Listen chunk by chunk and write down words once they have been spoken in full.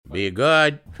Be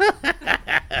good.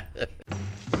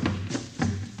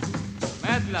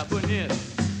 Madla bonita.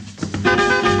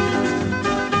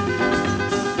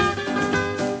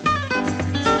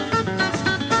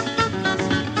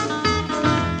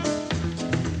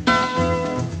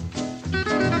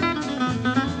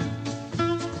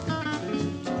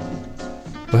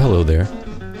 Well, hello there.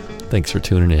 Thanks for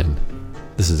tuning in.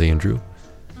 This is Andrew.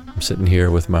 I'm sitting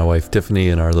here with my wife Tiffany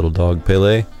and our little dog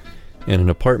Pele in an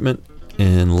apartment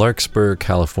in Larkspur,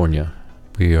 California.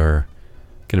 We are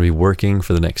going to be working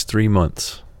for the next 3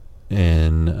 months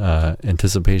in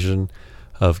anticipation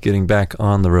of getting back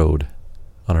on the road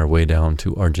on our way down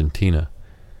to Argentina.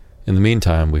 In the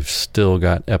meantime, we've still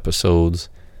got episodes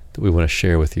that we want to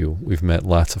share with you. We've met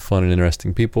lots of fun and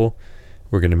interesting people.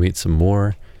 We're going to meet some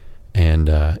more. And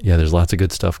there's lots of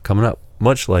good stuff coming up,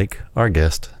 much like our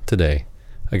guest today,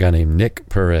 a guy named Nich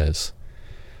Perez.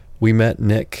 We met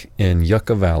Nick in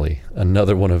Yucca Valley,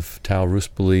 another one of Tao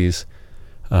Ruspali's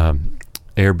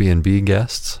Airbnb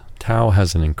guests. Tao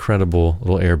has an incredible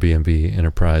little Airbnb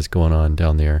enterprise going on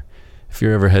down there. If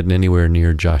you're ever heading anywhere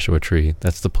near Joshua Tree,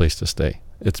 that's the place to stay.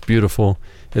 It's beautiful.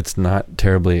 It's not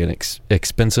terribly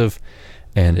expensive,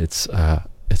 and it's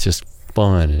just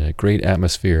fun and a great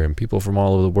atmosphere, and people from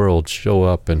all over the world show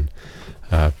up and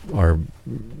are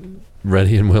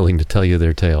ready and willing to tell you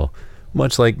their tale,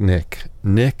 much like Nick.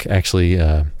 Nick actually,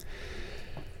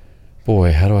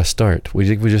 boy, how do I start?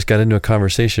 We just got into a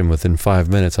conversation. Within 5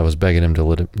 minutes, I was begging him to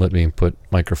let me put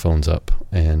microphones up,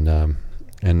 and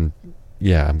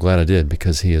yeah, I'm glad I did,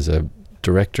 because he is a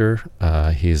director,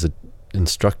 he's an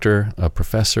instructor, a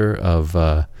professor of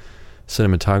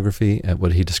cinematography at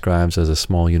what he describes as a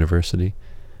small university.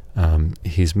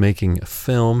 He's making a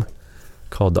film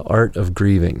called The Art of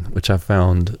Grieving, which I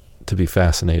found to be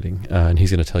fascinating, and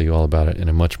he's going to tell you all about it in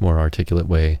a much more articulate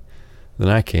way than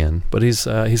I can. But he's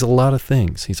a lot of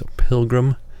things. He's a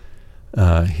pilgrim.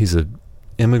 He's an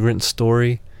immigrant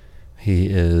story. He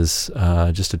is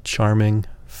just a charming,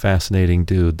 fascinating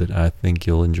dude that I think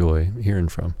you'll enjoy hearing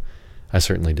from. I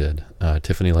certainly did.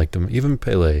 Tiffany liked him. Even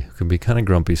Pele, who can be kind of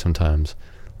grumpy sometimes,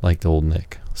 liked old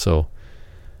Nick. So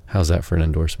how's that for an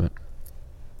endorsement?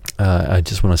 I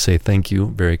just want to say thank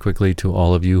you very quickly to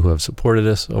all of you who have supported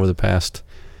us over the past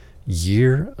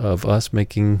year of us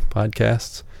making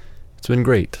podcasts. It's been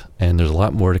great, and there's a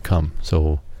lot more to come.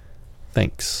 So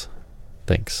thanks.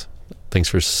 Thanks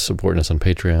for supporting us on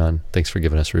Patreon. Thanks for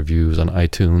giving us reviews on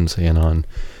iTunes and on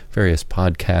various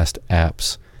podcast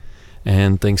apps.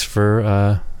 And thanks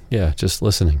for, just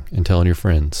listening and telling your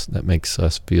friends. That makes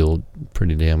us feel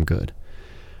pretty damn good.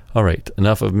 All right,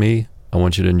 enough of me. I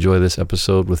want you to enjoy this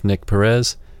episode with Nich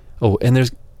Perez. Oh,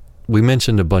 and we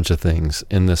mentioned a bunch of things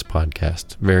in this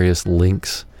podcast. Various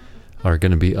links are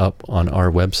going to be up on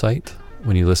our website.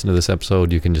 When you listen to this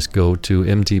episode, you can just go to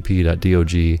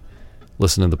mtp.dog,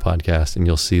 listen to the podcast, and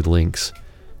you'll see links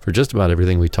for just about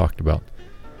everything we talked about.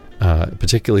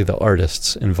 Particularly the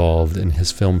artists involved in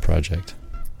his film project,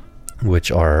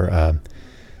 which are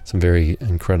some very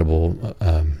incredible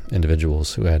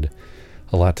individuals who had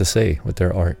a lot to say with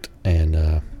their art. And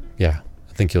I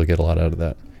think you'll get a lot out of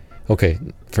that. Okay,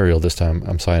 for real this time,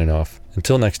 I'm signing off.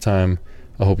 Until next time,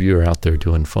 I hope you are out there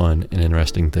doing fun and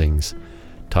interesting things.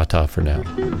 Ta-ta for now.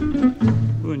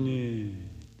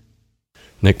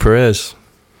 Nich Perez.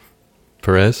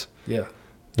 Perez? Yeah.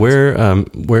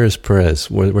 Where is Perez?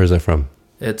 Where is that from?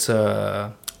 It's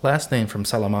a last name from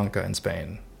Salamanca in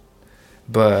Spain.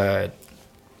 But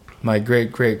my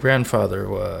great-grandfather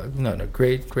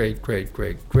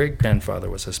great-great-great-great-great-grandfather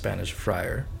was a Spanish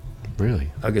friar.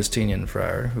 Really? Augustinian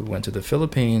friar who went to the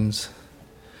Philippines,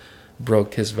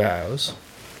 broke his vows,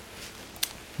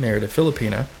 married a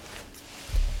Filipina,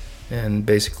 and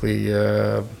basically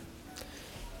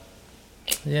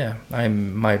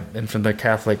I'm from the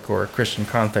Catholic or Christian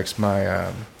context.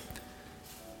 My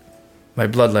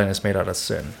bloodline is made out of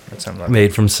sin. At some level.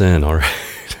 Made from sin. All right,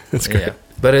 that's great. Yeah,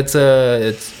 but it's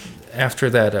after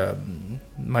that.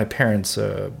 My parents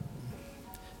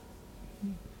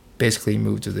basically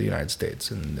moved to the United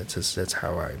States, and that's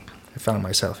how I found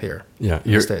myself here. Yeah,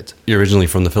 in the States. You're originally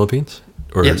from the Philippines?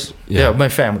 Or, yes. Yeah, my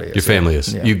family is. Your family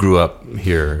is. Yeah. You grew up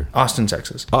here. Austin,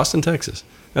 Texas. Austin, Texas.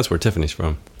 That's where Tiffany's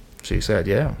from. She said,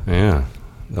 yeah. Yeah.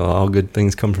 All good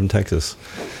things come from Texas.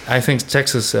 I think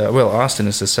Texas, Austin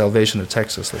is the salvation of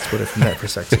Texas. Let's put it from that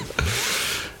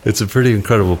perspective. It's a pretty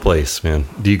incredible place, man.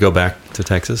 Do you go back to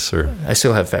Texas? Or I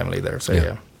still have family there,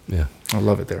 so yeah. I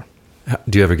love it there.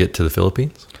 Do you ever get to the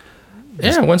Philippines?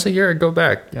 Yeah, once a year I go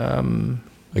back.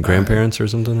 Like grandparents or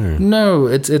something? Or? No,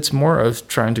 it's more of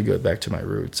trying to go back to my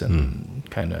roots and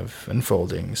kind of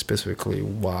unfolding specifically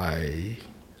why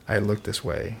I look this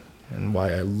way and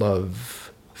why I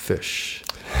love fish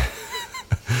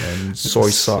and soy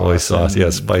sauce. Soy sauce, yeah,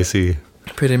 spicy.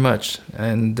 Pretty much.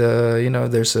 And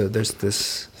there's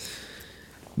this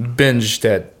binge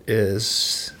that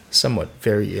is somewhat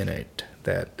very innate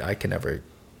that I can never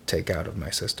take out of my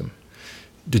system.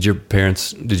 Did you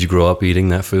grow up eating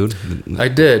that food? I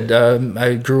did.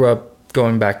 I grew up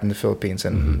going back in the Philippines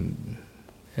and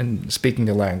speaking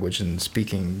the language and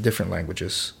speaking different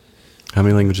languages. How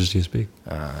many languages do you speak?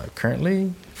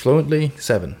 Currently, fluently,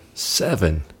 7.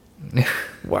 7?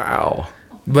 Wow.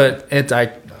 But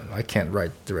I can't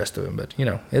write the rest of them. But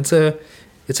it's a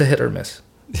hit or miss,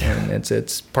 and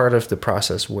it's part of the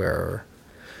process where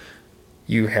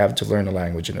you have to learn a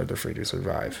language in order for you to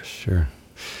survive. Sure.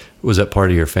 Was that part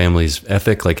of your family's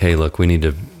ethic? Like, hey, look, we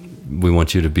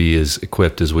want you to be as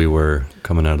equipped as we were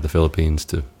coming out of the Philippines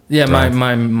to. Yeah, drive.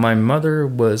 my mother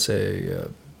was a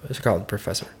college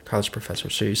professor.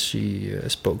 She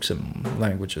spoke some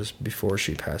languages before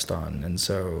she passed on, and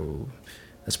so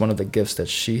that's one of the gifts that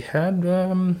she had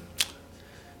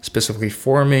specifically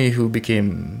for me, who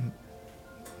became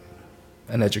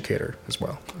an educator as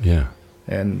well. Yeah.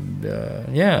 And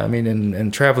I mean,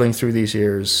 in traveling through these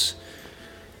years,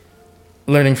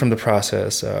 learning from the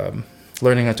process,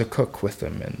 learning how to cook with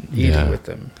them and eating with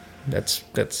them. That's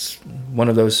one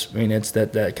of those. I mean, it's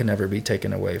that can never be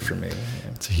taken away from me.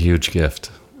 It's a huge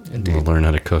gift. Indeed. To learn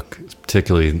how to cook,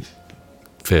 particularly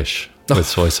fish with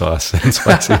soy sauce and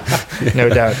spicy. No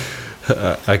doubt.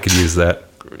 I could use that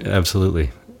absolutely.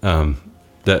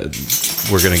 That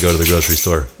we're gonna go to the grocery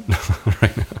store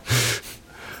right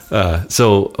now.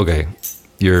 So okay,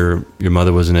 your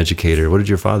mother was an educator. What did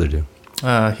your father do?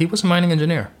 He was a mining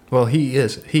engineer. Well, he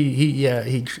is. He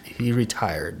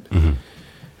retired. Mm-hmm.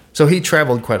 So he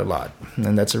traveled quite a lot,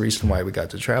 and that's the reason why we got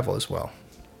to travel as well.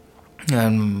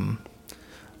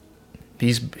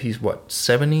 He's what,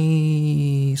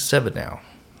 77 now.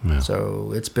 Yeah.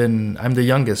 So I'm the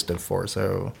youngest of 4,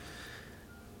 so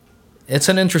it's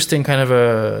an interesting kind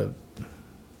of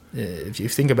if you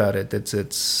think about it,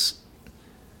 it's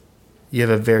you have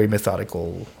a very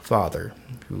methodical father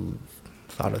who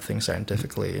thought of things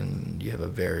scientifically, and you have a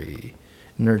very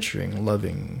nurturing,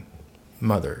 loving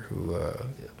mother who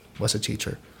was a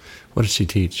teacher. What did she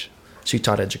teach? She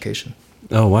taught education.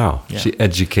 Oh wow, Yeah. she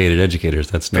educated educators.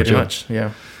 That's no Pretty joke. much,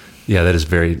 yeah. Yeah, that is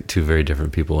two very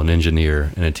different people. An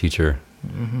engineer and a teacher.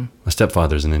 Mm-hmm. My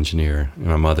stepfather's an engineer, and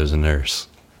my mother's a nurse,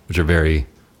 which are very,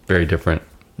 very different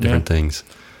things.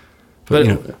 But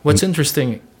what's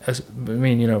interesting,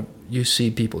 you see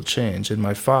people change. And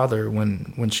my father,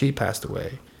 when she passed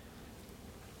away,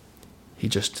 he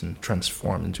just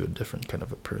transformed into a different kind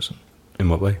of a person. In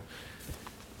what way?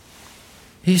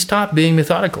 He stopped being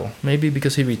methodical, maybe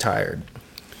because he retired.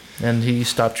 And he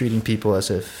stopped treating people as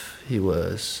if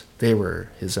they were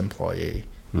his employee.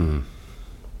 Mm-hmm.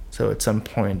 So at some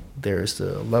point, there's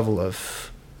the level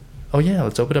of, oh yeah,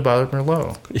 let's open a bottle of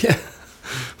Merlot. Yeah,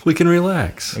 we can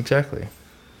relax. Exactly.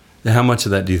 How much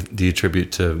of that do you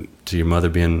attribute to your mother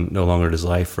being no longer in his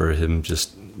life, or him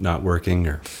just not working,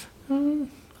 or? A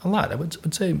lot. I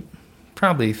would say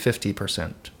probably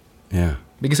 50%. Yeah.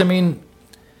 Because I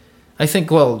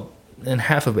think, and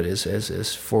half of it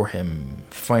is for him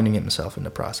finding himself in the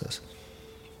process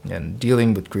and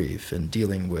dealing with grief and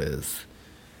dealing with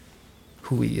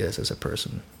who he is as a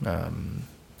person,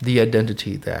 the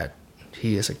identity that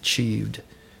he has achieved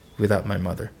without my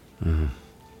mother. Mm-hmm.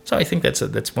 So I think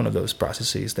that's one of those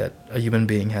processes that a human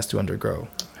being has to undergo.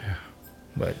 Yeah.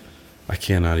 But I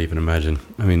cannot even imagine.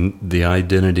 The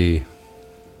identity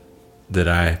that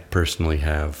I personally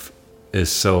have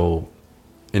is so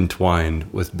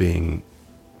entwined with being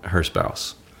her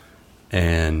spouse,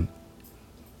 and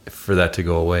for that to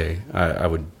go away,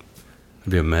 I'd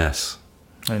be a mess.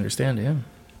 I understand, yeah.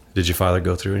 Did your father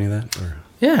go through any of that? Or?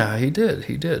 Yeah, he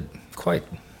did quite.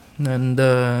 And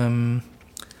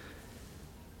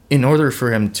in order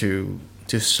for him to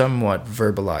somewhat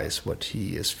verbalize what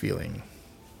he is feeling,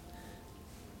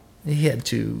 I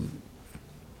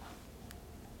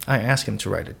asked him to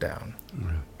write it down.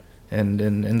 Right. And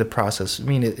in the process,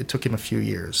 it took him a few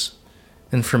years.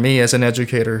 And for me, as an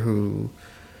educator who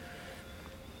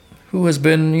has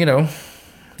been,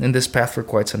 in this path for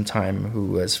quite some time,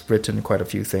 who has written quite a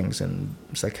few things, and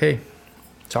it's like, hey,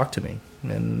 talk to me.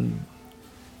 And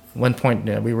one point,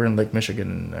 we were in Lake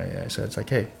Michigan, and I said, it's like,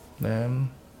 hey,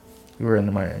 we were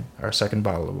in our second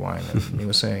bottle of wine, and he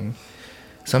was saying,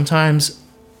 sometimes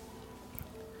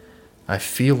I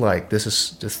feel like this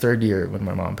is the 3rd year when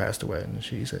my mom passed away, and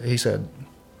he said,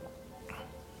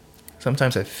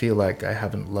 sometimes I feel like I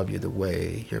haven't loved you the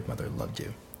way your mother loved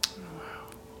you. Wow.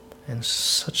 And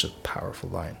such a powerful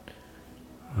line.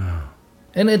 Wow.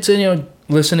 And it's,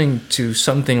 listening to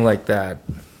something like that,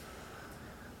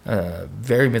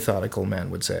 very methodical man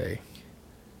would say,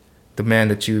 the man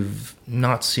that you've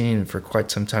not seen for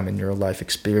quite some time in your life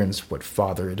experience what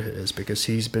father it is, because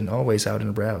he's been always out and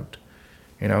about.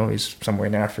 He's somewhere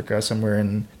in Africa, somewhere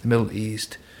in the Middle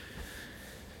East.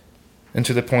 And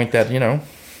to the point that,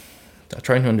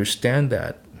 trying to understand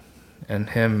that and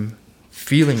him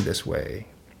feeling this way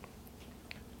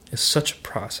is such a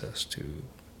process to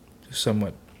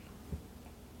somewhat,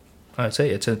 I'd say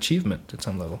it's an achievement at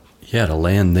some level. Yeah, to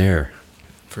land there.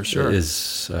 For sure.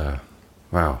 Is,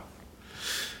 wow.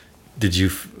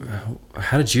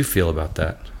 How did you feel about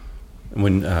that?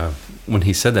 When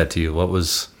he said that to you,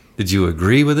 did you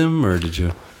agree with him or did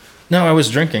you? No, I was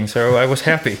drinking, so I was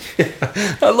happy.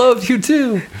 I love you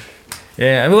too.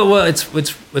 Yeah, well,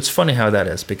 it's funny how that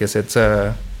is, because it's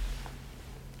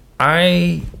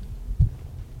I'm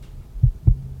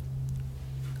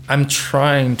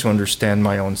trying to understand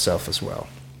my own self as well.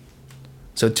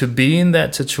 So to be in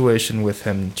that situation with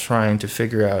him, trying to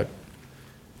figure out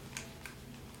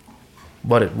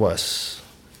what it was,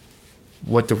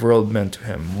 what the world meant to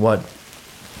him, what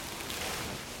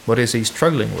is he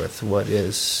struggling with,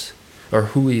 or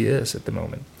who he is at the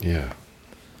moment. Yeah.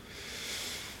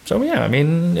 So yeah, I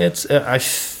mean, I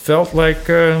felt like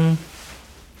there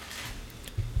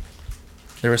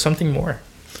was something more.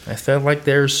 I felt like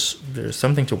there's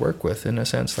something to work with, in a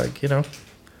sense, like, there's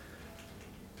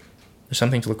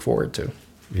something to look forward to.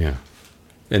 Yeah.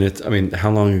 And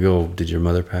how long ago did your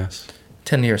mother pass?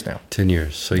 10 years now. 10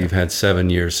 years. So you've had 7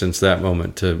 years since that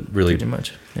moment to really pretty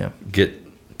much, yeah, get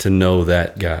to know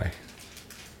that guy.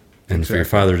 And for your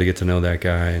father to get to know that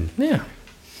guy, and yeah,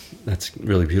 that's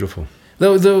really beautiful.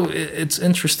 Though it's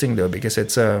interesting though, because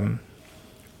it's we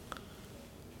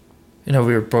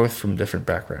were both from different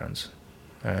backgrounds,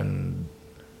 and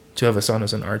to have a son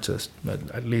as an artist,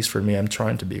 but at least for me, I'm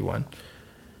trying to be one.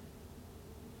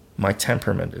 My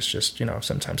temperament is just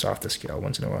sometimes off the scale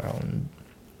once in a while,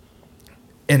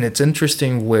 and it's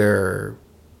interesting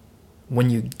when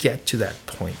you get to that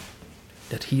point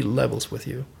that he levels with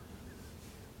you.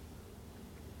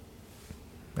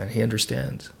 And he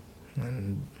understands,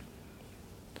 and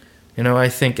I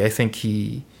think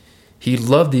he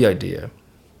loved the idea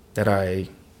that I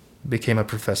became a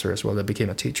professor as well, that became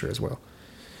a teacher as well.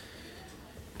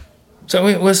 So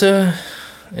it was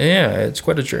it's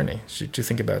quite a journey to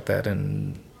think about that,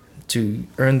 and to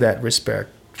earn that respect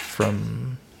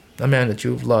from a man that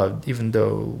you've loved, even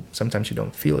though sometimes you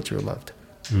don't feel that you're loved.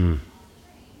 And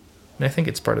I think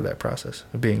it's part of that process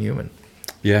of being human.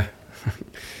 Yeah.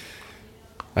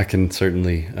 I can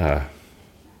certainly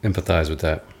empathize with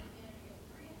that,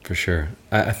 for sure.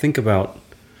 I think about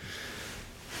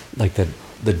like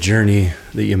the journey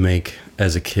that you make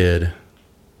as a kid,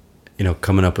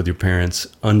 coming up with your parents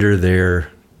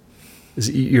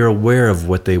you're aware of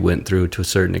what they went through to a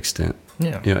certain extent,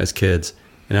 as kids.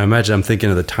 And I imagine I'm thinking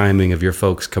of the timing of your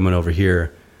folks coming over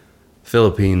here.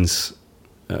 Philippines,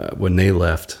 when they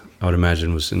left, I would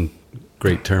imagine was in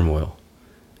great turmoil,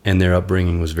 and their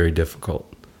upbringing was very difficult.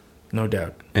 No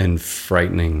doubt. And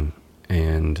frightening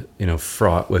and,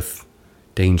 fraught with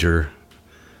danger.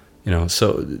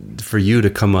 So for you to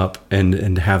come up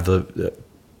and have the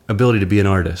ability to be an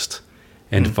artist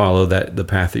and to follow the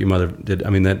path that your mother did.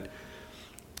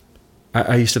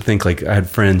 I used to think, like, I had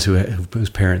friends whose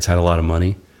parents had a lot of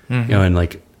money, and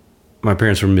like my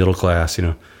parents were middle class,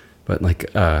 but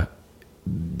like,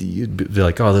 you'd be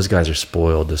like, oh, those guys are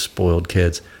spoiled, the spoiled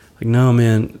kids. Like, no,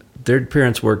 man, their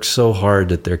parents work so hard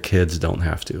that their kids don't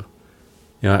have to.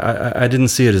 I didn't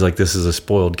see it as like, this is a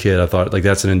spoiled kid. I thought, like,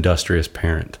 that's an industrious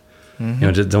parent.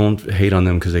 Just don't hate on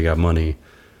them because they got money.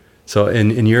 So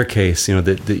in your case,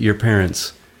 that your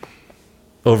parents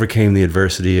overcame the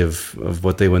adversity of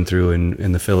what they went through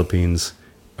in the Philippines,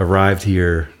 arrived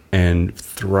here and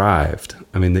thrived.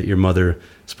 That your mother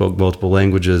spoke multiple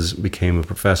languages, became a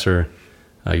professor.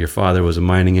 Your father was a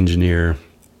mining engineer,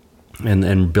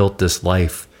 and built this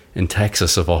life in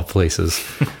Texas, of all places,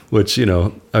 which,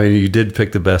 you did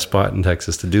pick the best spot in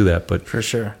Texas to do that, but for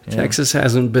sure, yeah. Texas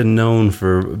hasn't been known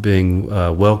for being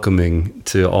welcoming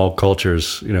to all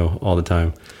cultures, all the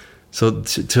time. So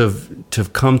to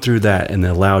have come through that and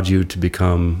allowed you to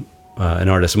become an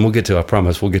artist, and I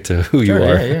promise we'll get to who you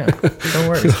are. Yeah. No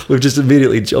worries. We've just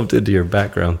immediately jumped into your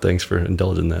background. Thanks for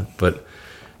indulging that. But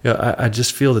I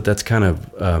just feel that's kind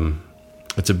of,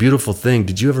 it's a beautiful thing.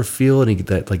 Did you ever feel any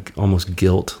that, like, almost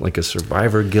guilt, like a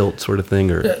survivor guilt sort of thing?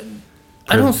 Or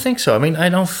I don't think so. I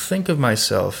don't think of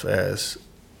myself as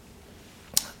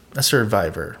a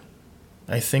survivor.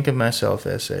 I think of myself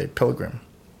as a pilgrim.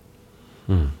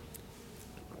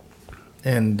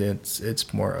 And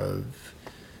it's more of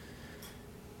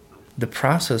the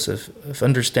process of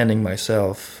understanding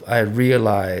myself. I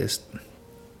realized,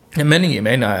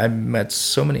 and I've met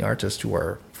so many artists who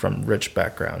are from rich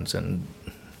backgrounds, and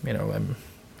I'm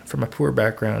from a poor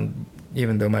background,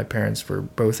 even though my parents were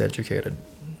both educated.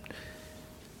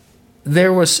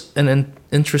 There was an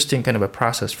interesting kind of a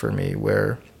process for me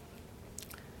where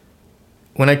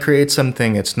when I create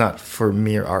something, it's not for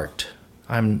mere art.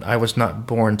 I was not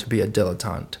born to be a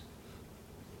dilettante.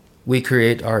 We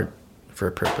create art for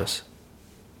a purpose.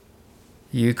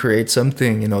 You create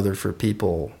something in order for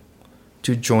people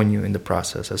to join you in the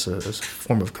process as a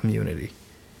form of community.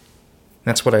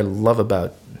 That's what I love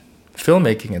about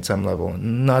filmmaking at some level,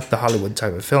 not the Hollywood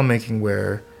type of filmmaking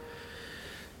where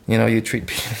you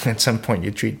treat at some point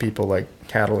you treat people like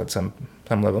cattle at some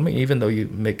level. I mean, even though you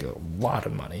make a lot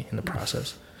of money in the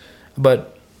process,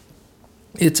 but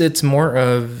it's more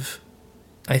of,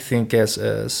 I think, as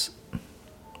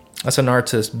an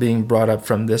artist being brought up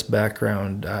from this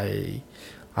background, I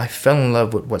fell in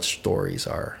love with what stories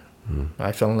are.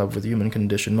 I fell in love with the human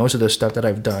condition. Most of the stuff that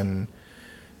I've done,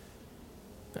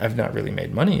 I've not really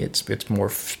made money. It's more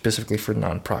specifically for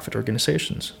nonprofit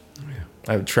organizations. Yeah.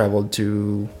 I've traveled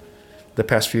to, the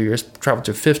past few years, traveled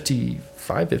to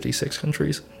 56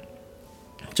 countries,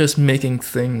 just making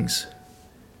things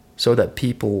so that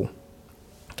people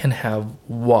can have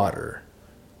water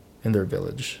in their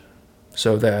village,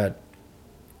 so that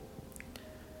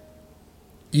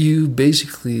you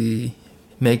basically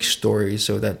make stories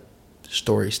so that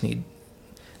stories need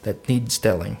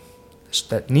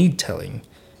telling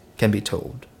can be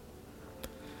told.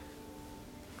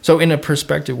 So in a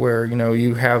perspective where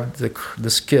you have the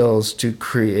skills to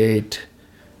create,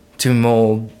 to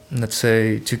mold, let's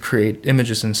say, to create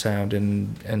images and sound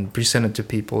and present it to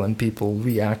people, and people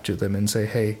react to them and say,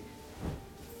 hey,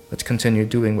 let's continue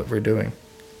doing what we're doing.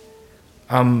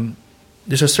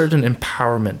 There's a certain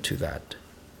empowerment to that.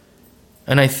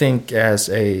 And I think as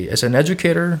an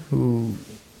educator who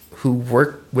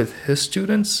worked with his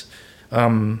students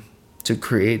to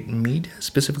create media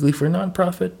specifically for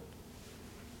nonprofit,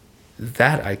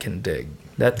 that I can dig.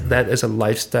 That is a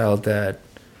lifestyle that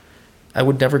I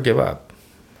would never give up.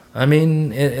 I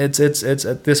mean, it's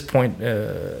at this point,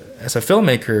 as a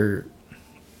filmmaker,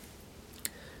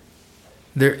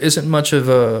 there isn't much of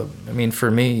a, I mean,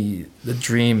 for me, the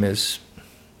dream is,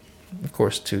 of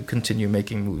course, to continue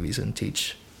making movies and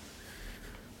teach.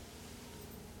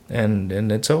 And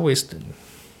it's always,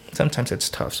 sometimes it's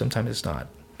tough, sometimes it's not.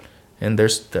 And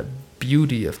there's the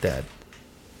beauty of that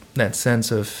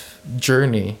sense of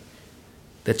journey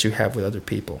that you have with other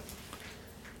people.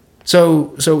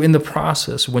 So in the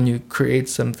process, when you create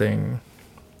something,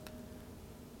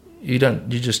 you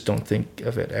just don't think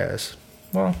of it as,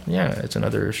 well, yeah, it's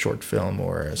another short film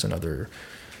or as another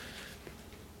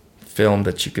film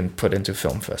that you can put into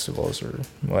film festivals or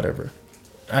whatever.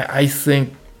 I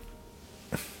think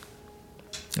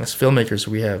as filmmakers,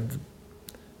 we have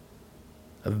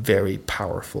a very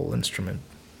powerful instrument.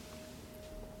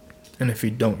 And if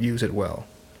you don't use it well,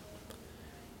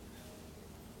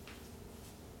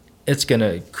 it's going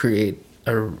to create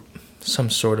some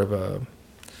sort of a,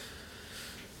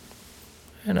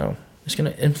 it's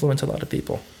going to influence a lot of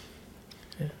people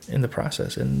in the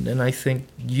process. And I think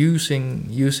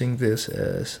using this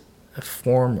as a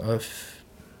form of,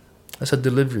 as a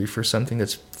delivery for something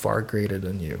that's far greater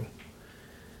than you,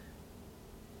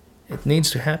 it needs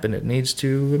to happen. It needs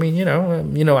to, I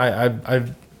mean,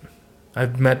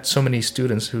 I've met so many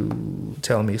students who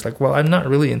tell me, it's like, well, I'm not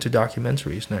really into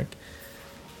documentaries, Nick.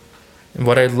 And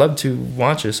what I'd love to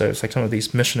watch is like some of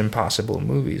these Mission Impossible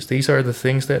movies. These are the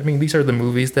things that, these are the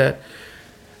movies that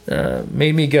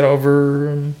made me get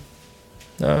over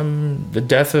the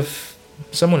death of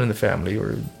someone in the family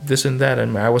or this and that.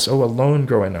 And I was so alone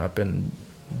growing up. And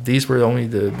these were only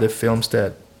the films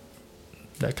that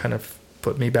kind of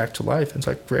put me back to life. And it's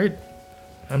like, great.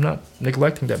 I'm not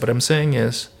neglecting that. But I'm saying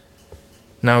is,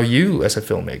 now you as a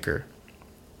filmmaker,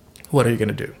 what are you going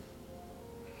to do?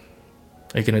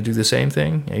 Are you going to do the same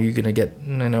thing? Are you going to get,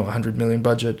 $100 million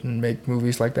budget and make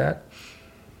movies like that?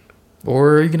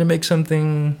 Or are you going to make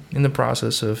something in the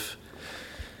process of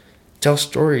tell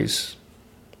stories?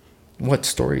 What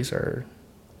stories are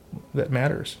that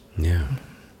matters? Yeah.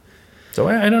 So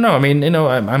I don't know. I mean,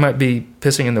 I might be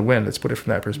pissing in the wind. Let's put it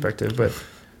from that perspective. But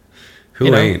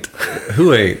who ain't?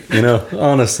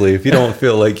 Honestly, if you don't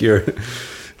feel like you're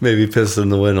maybe pissing in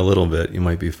the wind a little bit, you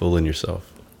might be fooling yourself.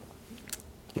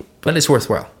 But it's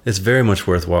worthwhile. It's very much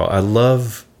worthwhile. I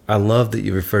love that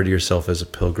you refer to yourself as a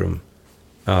pilgrim.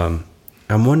 I'm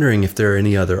wondering if there are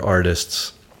any other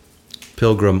artists,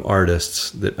 pilgrim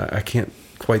artists, that I can't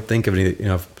quite think of any,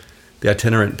 the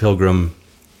itinerant pilgrim,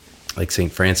 like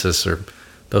St. Francis or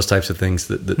those types of things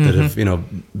that have,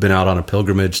 been out on a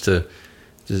pilgrimage to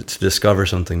discover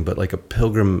something, but like a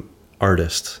pilgrim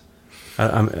artist,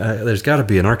 there's got to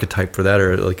be an archetype for that,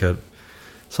 or like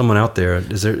someone out there.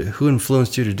 Who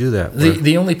influenced you to do that?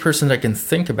 The only person that I can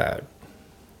think about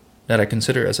that I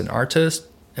consider as an artist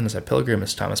and as a pilgrim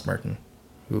is Thomas Merton,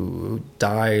 who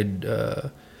died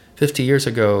 50 years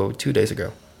ago, 2 days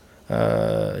ago.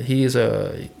 He is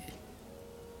an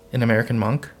American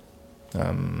monk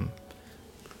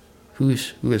who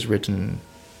has written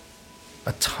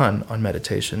a ton on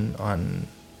meditation, on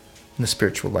the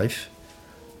spiritual life.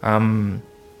 And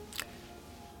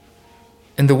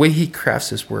the way he crafts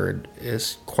his word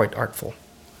is quite artful,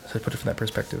 so I put it from that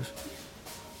perspective.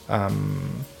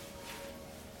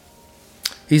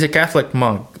 He's a Catholic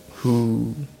monk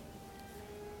who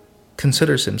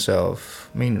considers himself,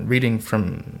 reading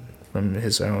from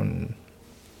his own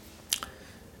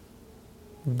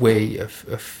way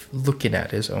of looking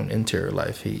at his own interior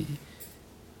life, he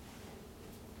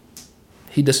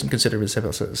doesn't consider himself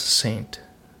as a saint.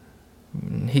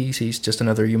 He's just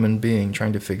another human being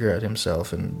trying to figure out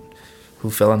himself, and who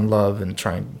fell in love and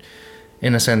trying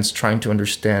to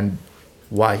understand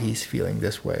why he's feeling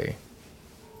this way,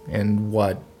 and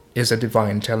what is the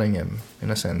divine telling him,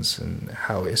 in a sense, and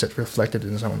how is it reflected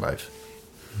in his own life.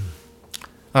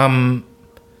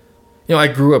 I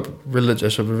grew up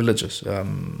religious.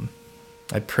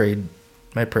 I prayed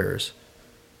my prayers,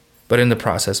 but in the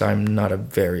process, I'm not a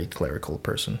very clerical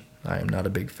person. I am not a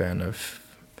big fan of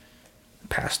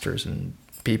pastors and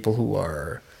people who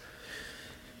are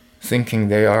thinking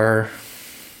they are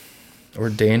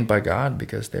ordained by God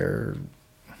because they're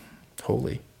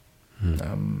holy.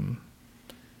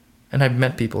 And I've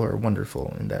met people who are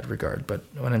wonderful in that regard, but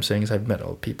what I'm saying is I've met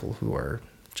all people who are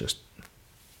just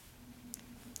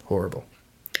horrible.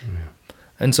 Yeah.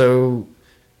 And so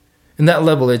in that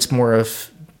level, it's more of,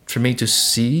 for me to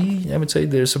see, I would say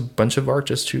there's a bunch of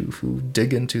artists who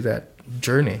dig into that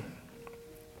journey,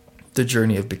 the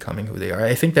journey of becoming who they are.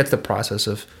 I think that's the process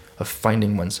of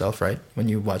finding oneself, right? When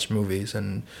you watch movies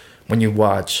and when you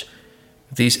watch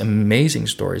these amazing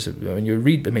stories, when you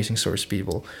read amazing stories of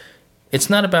people, it's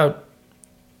not about,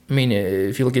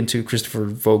 if you look into Christopher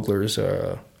Vogler's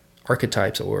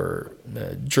archetypes or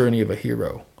journey of a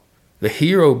hero, the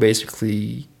hero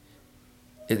basically,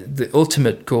 the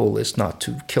ultimate goal is not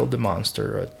to kill the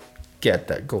monster or get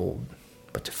that gold,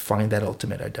 but to find that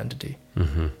ultimate identity.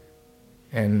 Mm-hmm.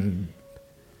 And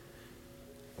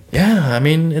yeah,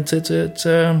 it's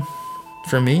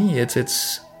for me, it's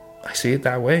I see it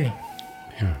that way.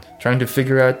 Yeah. Trying to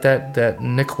figure out that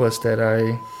Nicholas that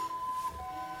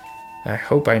I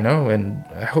hope I know, and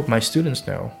I hope my students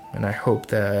know, and I hope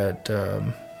that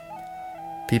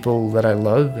people that I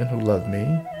love and who love me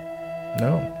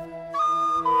know.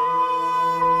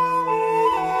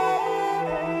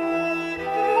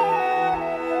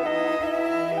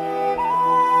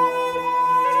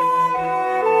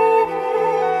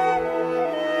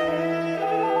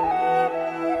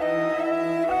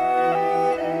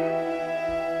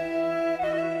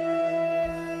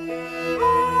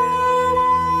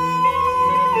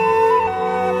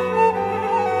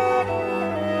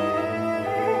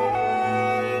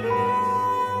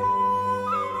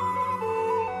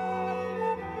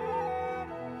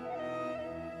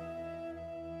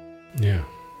 Yeah.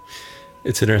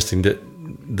 It's interesting that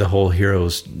the whole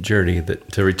hero's journey,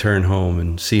 that to return home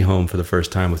and see home for the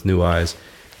first time with new eyes.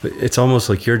 But it's almost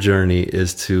like your journey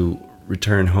is to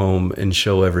return home and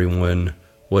show everyone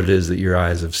what it is that your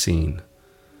eyes have seen.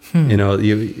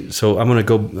 So I'm going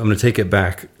to take it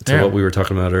back to what we were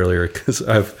talking about earlier, because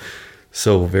I've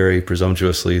so very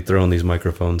presumptuously thrown these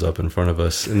microphones up in front of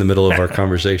us in the middle of our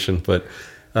conversation. But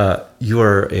you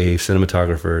are a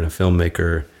cinematographer and a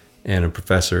filmmaker and a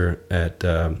professor at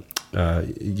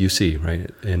UC,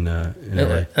 right? In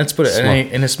LA. Let's put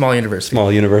it in a small university.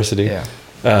 Small university.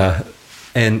 Yeah.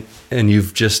 And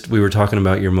we were talking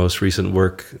about your most recent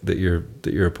work that you're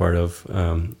a part of,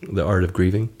 The Art of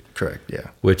Grieving. Correct.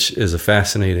 Yeah. Which is a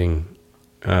fascinating.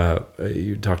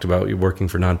 You talked about you working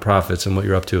for nonprofits and what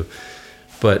you're up to,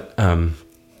 but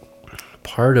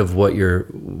part of what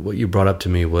you brought up to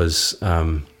me was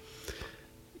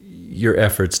your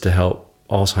efforts to help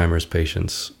Alzheimer's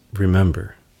patients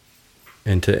remember,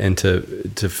 and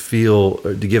to feel,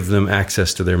 or to give them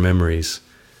access to their memories.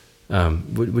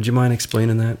 Would you mind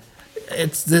explaining that?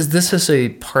 This is a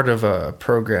part of a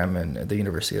program in the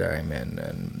university that I'm in,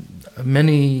 and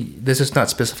this is not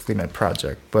specifically my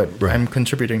project, but right. I'm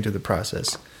contributing to the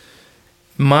process.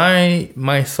 My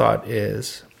thought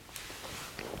is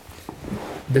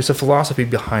there's a philosophy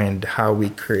behind how we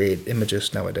create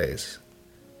images nowadays.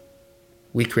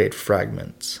 We create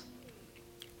fragments.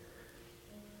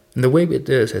 And the way it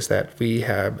is that we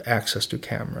have access to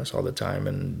cameras all the time,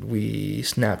 and we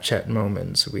Snapchat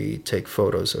moments, we take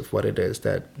photos of what it is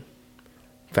that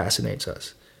fascinates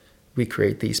us. We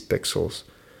create these pixels.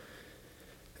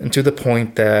 And to the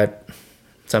point that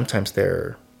sometimes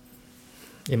they're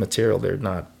immaterial, they're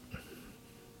not,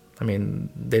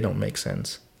 they don't make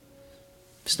sense.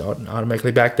 Just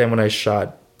automatically. Back then when I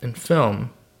shot in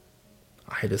film,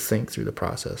 I had to think through the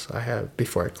process.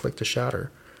 Before I clicked the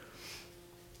shutter,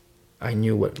 I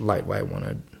knew what light I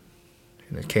wanted.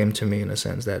 And it came to me in a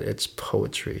sense that it's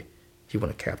poetry. You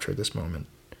want to capture this moment.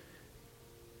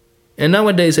 And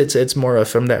nowadays it's more of,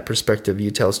 from that perspective,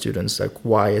 you tell students, like,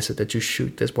 why is it that you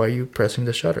shoot this? Why are you pressing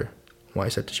the shutter? Why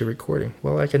is it that you're recording?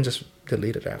 Well, I can just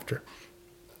delete it after.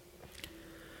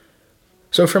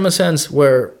 So from a sense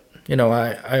where,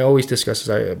 I always discuss,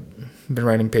 I've been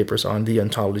writing papers on the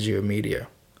ontology of media.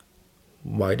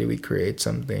 Why do we create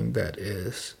something that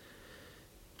is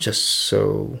just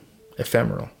so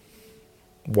ephemeral?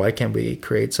 Why can't we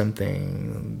create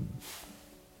something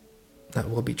that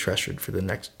will be treasured for the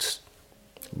next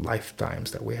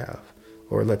lifetimes that we have?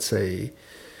 Or let's say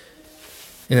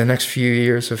in the next few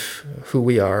years of who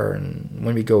we are, and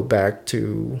when we go back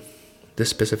to this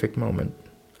specific moment,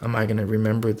 am I going to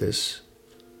remember this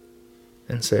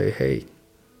and say, hey,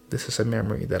 this is a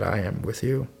memory that I am with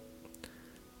you?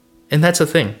 And that's a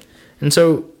thing. And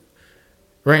so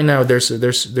right now there's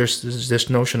this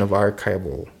notion of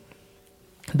archival,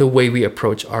 the way we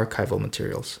approach archival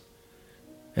materials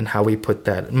and how we put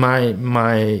that.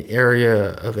 My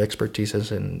area of expertise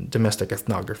is in domestic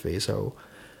ethnography, so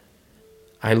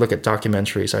I look at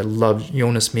documentaries. I love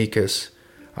Jonas Mekas,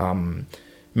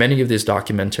 many of these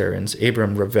documentarians,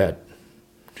 Abram Revett,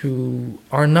 who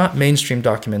are not mainstream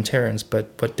documentarians,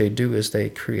 but what they do is they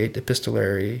create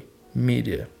epistolary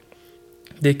media.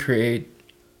 They create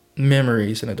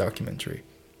memories in a documentary.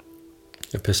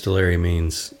 Epistolary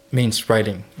means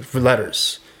writing,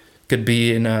 letters. Could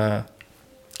be in a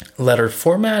letter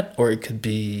format, or it could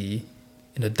be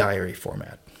in a diary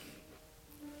format.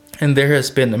 And there has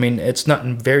been, it's not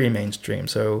very mainstream,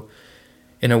 so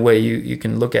in a way you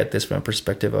can look at this from a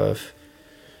perspective of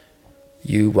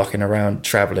you walking around,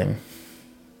 traveling,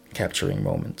 capturing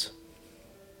moments.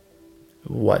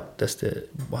 How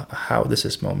does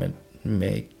this moment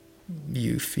make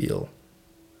you feel?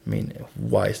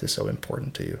 Why is this so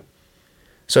important to you?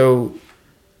 So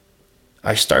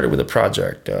I started with a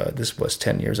project. This was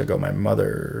 10 years ago. My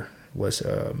mother was,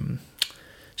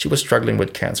 she was struggling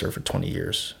with cancer for 20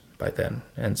 years by then.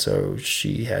 And so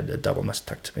she had a double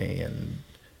mastectomy and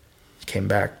came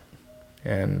back.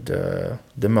 And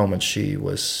the moment she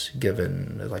was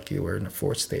given, like, you were in the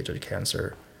 4th stage of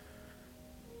cancer,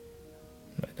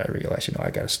 I realized, I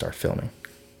got to start filming.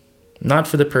 Not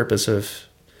for the purpose of,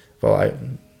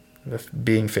 of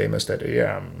being famous, that,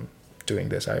 I'm doing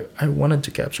this. I wanted to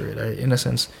capture it. In a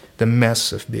sense, the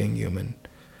mess of being human.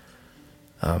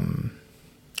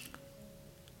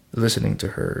 Listening to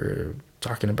her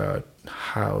talking about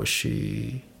how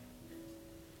she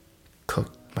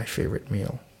cooked my favorite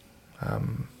meal.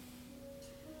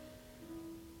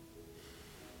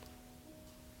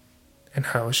 And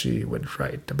how she would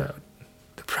write about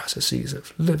the processes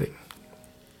of living.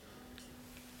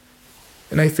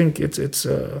 And I think it's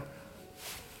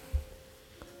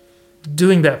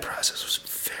doing that process was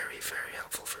very, very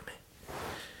helpful for me.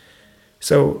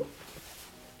 So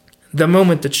the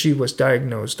moment that she was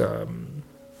diagnosed, I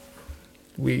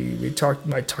talked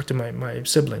to my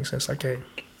siblings, and it's like, hey,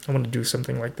 I want to do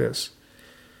something like this.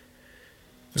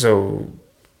 So,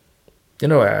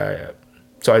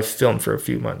 so I filmed for a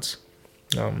few months.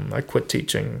 I quit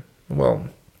teaching. Well,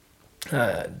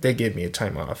 they gave me a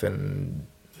time off and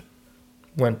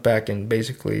went back, and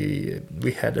basically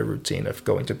we had a routine of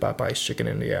going to Popeye's Chicken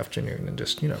in the afternoon and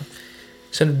just,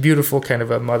 it's a beautiful kind of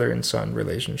a mother and son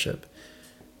relationship,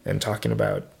 and talking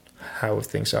about how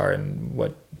things are and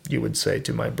what you would say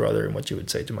to my brother and what you would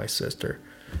say to my sister.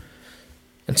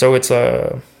 And so it's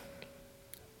a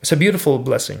beautiful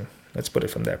blessing. Let's put it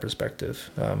from that perspective.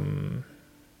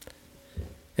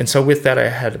 And so with that, I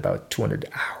had about 200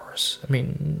 hours.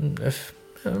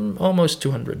 Almost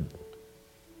 200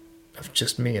 of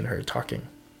just me and her talking.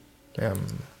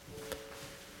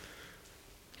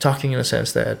 Talking in a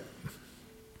sense that,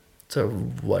 so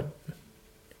what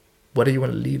do you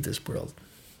want to leave this world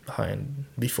behind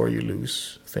before you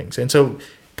lose things? And so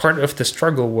part of the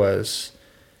struggle was,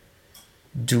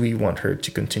 do we want her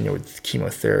to continue with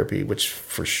chemotherapy, which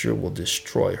for sure will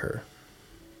destroy her,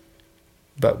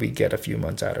 but we get a few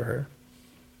months out of her?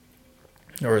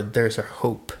 or there's a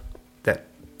hope that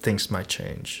things might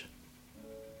change,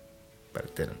 but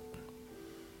it didn't.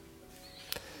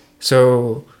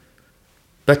 So,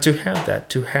 but to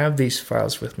have these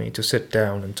files with me, to sit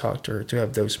down and talk to her, to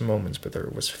have those moments with her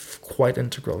was quite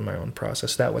integral in my own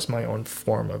process. That was my own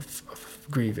form of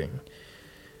grieving.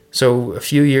 So a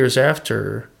few years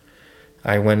after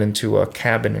I went into a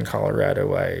cabin in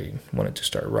Colorado, I wanted to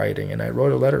start writing, and I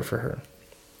wrote a letter for her.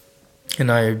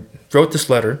 And I wrote this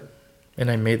letter, and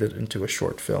I made it into a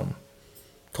short film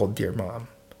called Dear Mom,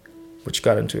 which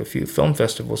got into a few film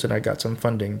festivals, and I got some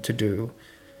funding to do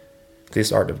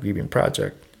this Art of Grieving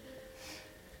project.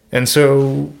 And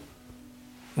so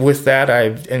with that,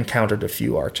 I've encountered a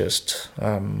few artists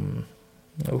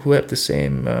who have the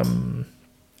same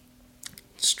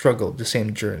struggle, the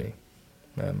same journey,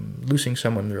 losing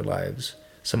someone in their lives,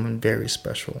 someone very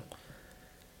special.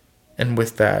 And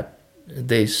with that,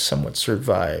 they somewhat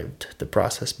survived the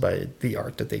process by the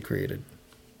art that they created.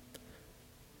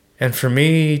 And for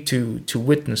me to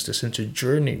witness this and to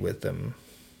journey with them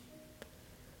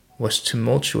was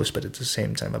tumultuous, but at the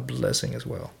same time a blessing as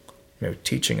well. You know,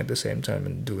 teaching at the same time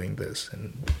and doing this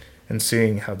and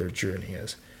seeing how their journey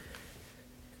is.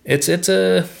 It's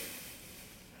a,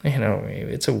 you know,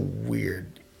 it's a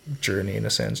weird journey in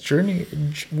a sense.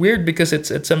 Weird because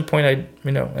it's at some point I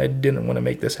didn't want to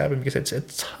make this happen because it's a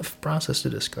tough process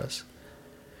to discuss.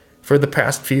 For the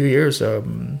past few years,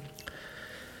 I've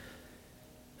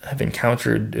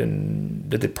encountered in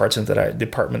the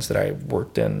departments that I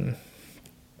worked in,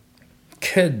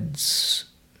 kids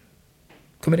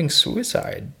committing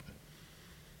suicide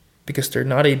because they're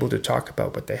not able to talk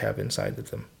about what they have inside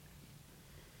of them.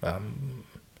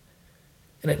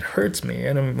 And it hurts me.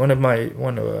 And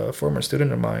a former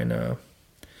student of mine,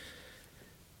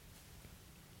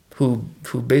 who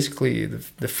basically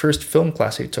the first film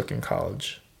class he took in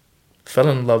college, fell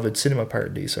in love with Cinema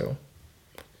Paradiso.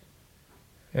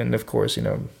 And of course, you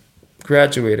know,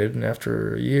 graduated, and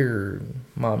after a year,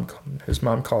 his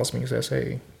mom calls me and says,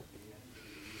 "Hey,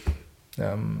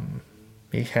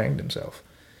 he hanged himself."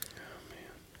 Oh, man.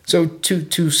 So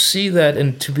to see that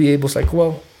and to be able to, like,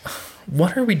 well,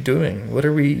 what are we doing? What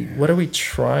are we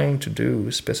trying to do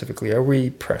specifically? Are we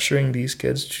pressuring these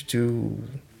kids to do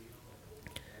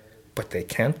what they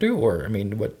can't do, or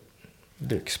what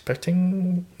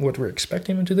we're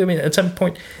expecting them to do? I mean, at some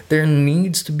point, there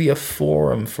needs to be a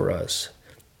forum for us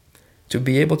to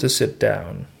be able to sit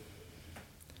down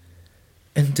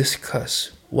and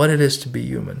discuss what it is to be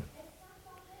human.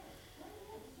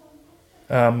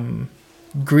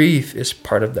 Grief is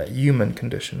part of that human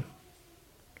condition.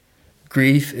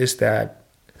 Grief is that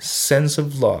sense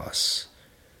of loss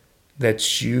that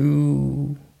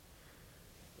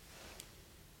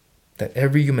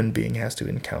every human being has to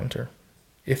encounter.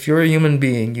 If you're a human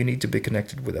being, you need to be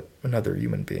connected with another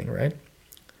human being, right?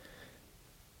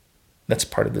 That's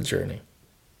part of the journey.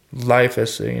 Life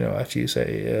is, if you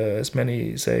say, as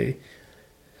many say,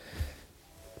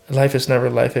 life is never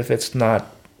life if it's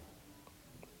not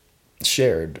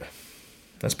shared.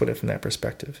 Let's put it from that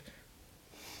perspective.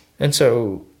 And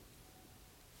so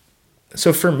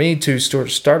for me to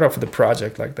start off with a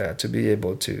project like that, to be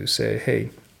able to say,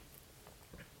 hey,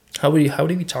 how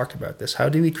do we talk about this? How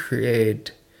do we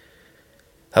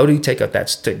take out that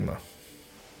stigma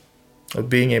of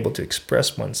being able to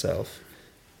express oneself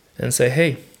and say,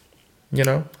 hey,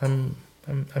 I'm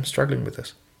struggling with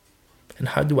this. And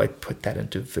how do I put that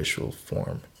into visual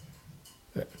form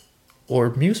or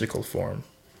musical form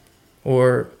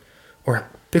or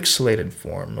pixelated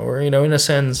form, or, in a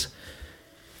sense,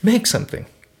 make something.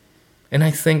 And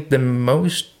I think the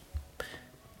most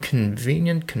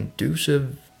convenient,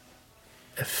 conducive,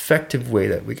 effective way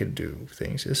that we could do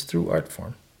things is through art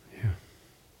form. Yeah.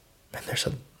 And there's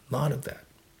a lot of that.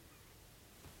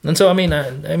 And so,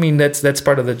 that's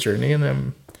part of the journey, and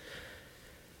I'm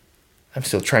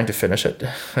still trying to finish it.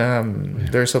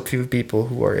 There's a few people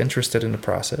who are interested in the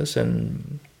process,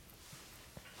 and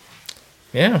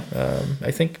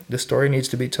I think the story needs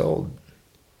to be told.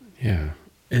 Yeah,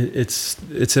 it's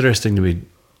interesting to me,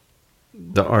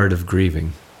 the art of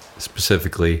grieving,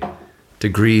 specifically. To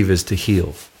grieve is to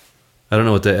heal. I don't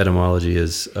know what the etymology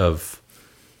is of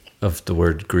the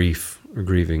word grief or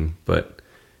grieving, but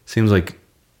it seems like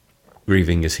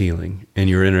grieving is healing, and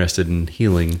you're interested in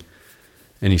healing,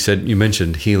 and you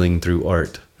mentioned healing through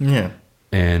art. Yeah.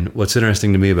 And what's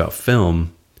interesting to me about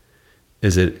film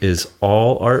is it is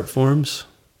all art forms,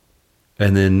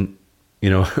 and then,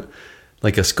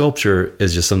 like a sculpture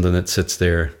is just something that sits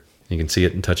there, you can see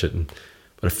it and touch it,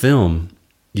 but a film,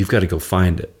 you've got to go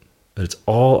find it. But it's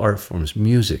all art forms: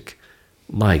 music,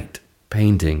 light,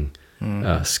 painting,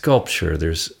 sculpture.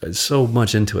 There's so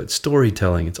much into it.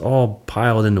 Storytelling. It's all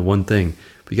piled into one thing.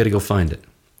 But you got to go find it.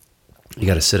 You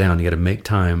got to sit down. You got to make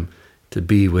time to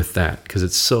be with that, because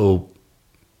it's so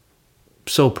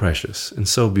precious and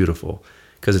so beautiful,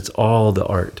 because it's all the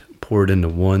art poured into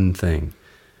one thing.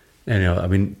 And, I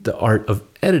mean, the art of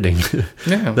editing,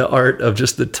 the art of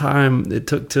just the time it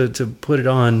took to put it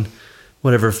on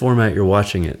whatever format you're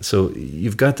watching it. So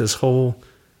you've got this whole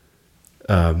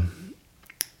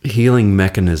healing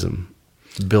mechanism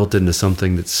built into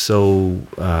something that's so,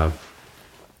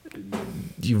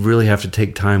 you really have to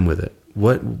take time with it.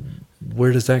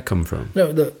 Where does that come from?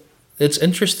 No, it's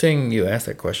interesting you ask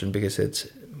that question, because it's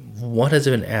what has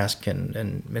been asked,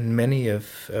 and many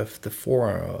of the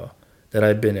fora that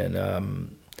I've been in.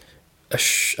 I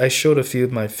showed a few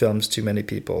of my films to many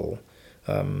people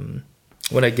when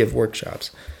I give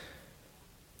workshops.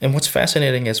 And what's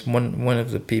fascinating is one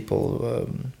of the people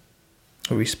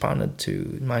who responded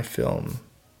to my film,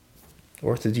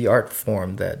 or to the art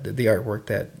form, that the artwork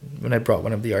that when I brought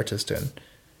one of the artists in,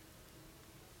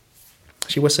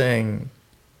 she was saying,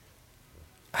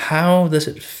 how does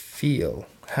it feel?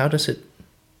 How does it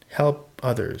help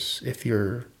others if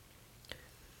you're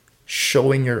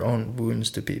showing your own wounds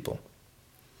to people?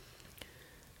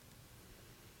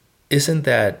 Isn't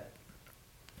that,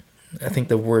 I think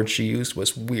the word she used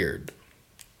was weird.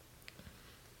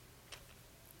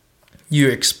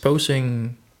 You're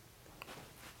exposing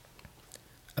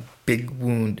a big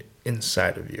wound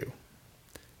inside of you.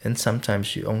 And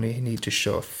sometimes you only need to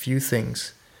show a few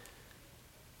things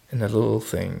in a little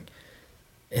thing.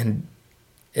 And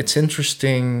it's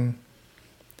interesting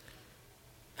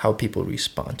how people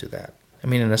respond to that. I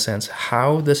mean, in a sense,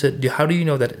 how do you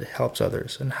know that it helps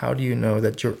others? And how do you know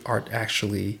that your art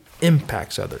actually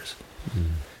impacts others?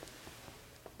 Mm.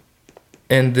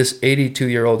 And this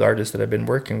 82-year-old artist that I've been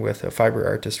working with, a fiber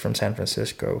artist from San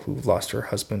Francisco who lost her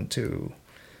husband to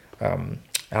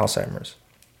Alzheimer's.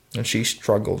 And she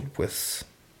struggled with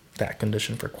that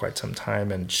condition for quite some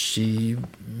time. And she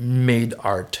made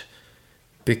art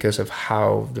because of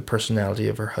how the personality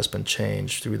of her husband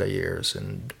changed through the years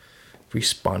and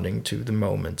responding to the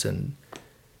moments. And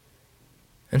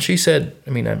she said, I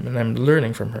mean, I'm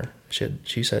learning from her.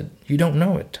 She said, you don't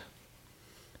know it.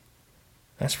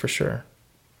 That's for sure.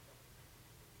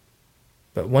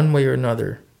 But one way or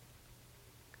another,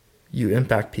 you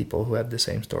impact people who have the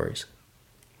same stories.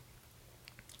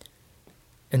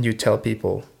 And you tell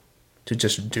people to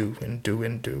just do and do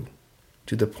and do,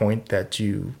 to the point that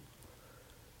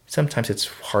sometimes it's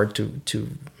hard to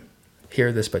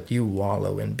hear this, but you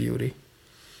wallow in beauty.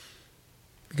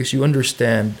 Because you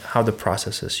understand how the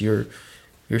process is. You're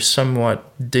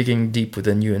somewhat digging deep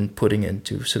within you and putting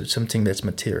into something that's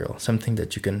material, something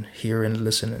that you can hear and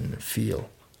listen and feel.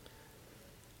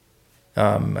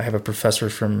 I have a professor a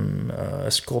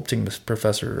sculpting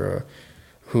professor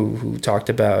who talked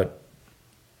about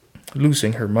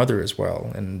losing her mother as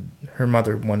well, and her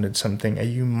mother wanted a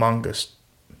humongous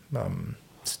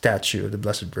statue of the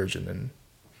Blessed Virgin, and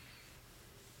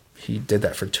he did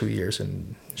that for 2 years,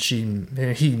 and he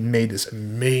made this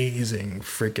amazing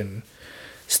freaking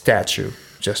statue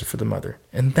just for the mother,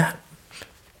 and that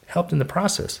helped in the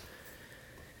process.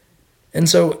 And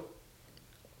so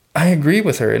I agree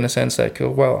with her in a sense that,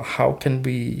 well, how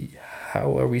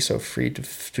are we so free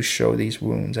to show these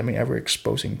wounds? I mean, we're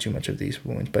exposing too much of these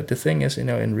wounds. But the thing is,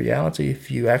 in reality,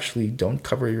 if you actually don't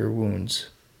cover your wounds,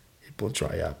 it will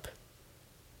dry up.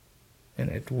 And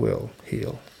it will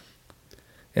heal.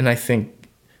 And I think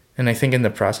in the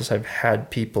process, I've had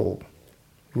people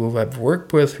whom I've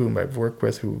worked with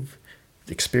who've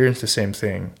experienced the same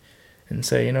thing, and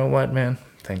say, you know what, man,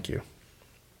 thank you.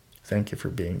 Thank you for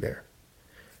being there.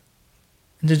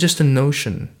 And there's just a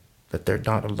notion that they're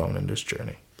not alone in this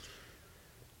journey.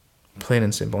 Plain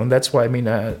and simple. And that's why,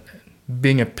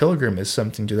 being a pilgrim is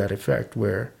something to that effect,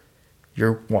 where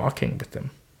you're walking with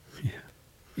them. Yeah.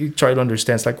 You try to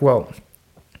understand. It's like, well,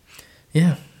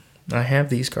 yeah, I have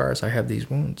these scars, I have these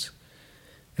wounds.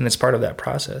 And it's part of that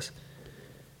process.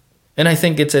 And I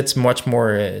think it's much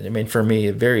more, for me,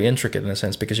 very intricate in a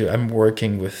sense, because I'm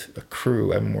working with a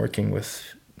crew. I'm working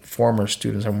with former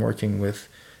students. I'm working with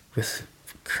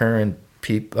current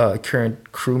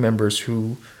crew members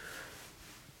who's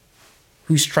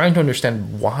trying to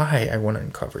understand why I want to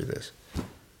uncover this,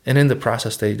 and in the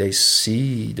process they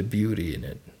see the beauty in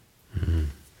it. Mm-hmm.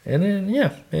 And then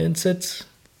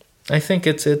I think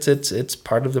it's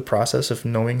part of the process of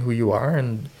knowing who you are,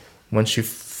 and once you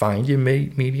find your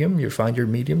medium,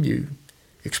 you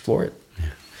explore it. Yeah.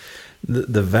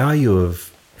 The value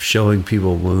of showing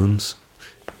people wounds,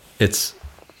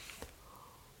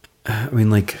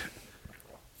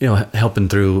 helping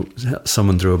through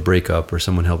someone through a breakup, or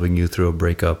someone helping you through a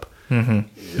breakup,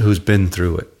 who's been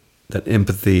through it. That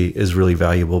empathy is really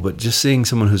valuable. But just seeing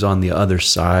someone who's on the other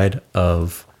side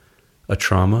of a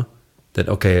trauma, that,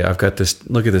 okay, I've got this,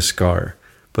 look at this scar,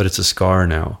 but it's a scar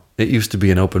now. It used to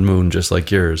be an open wound just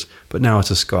like yours, but now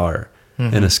it's a scar.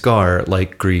 And a scar,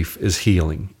 like grief, is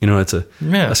healing. It's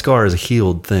a scar is a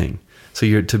healed thing.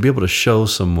 So to be able to show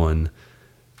someone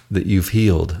that you've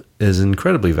healed is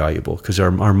incredibly valuable, because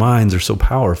our minds are so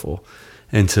powerful.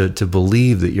 And to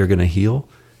believe that you're going to heal,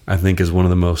 I think, is one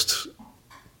of the most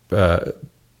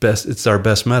best. It's our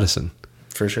best medicine.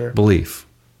 For sure. Belief.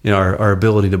 Our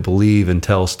ability to believe and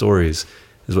tell stories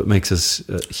is what makes us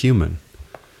human.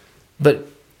 But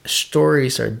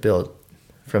stories are built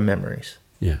from memories.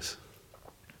 Yes.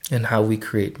 And how we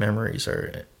create memories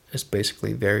is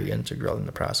basically very integral in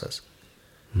the process.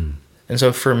 And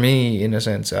so for me, in a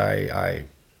sense, I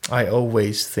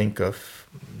always think of,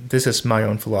 this is my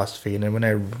own philosophy. And then when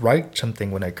I write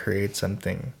something, when I create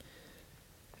something,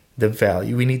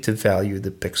 we need to value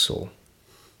the pixel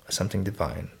as something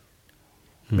divine.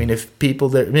 I mean, if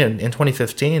people in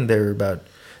 2015, there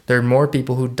are more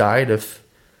people who died of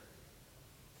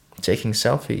taking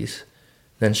selfies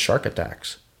than shark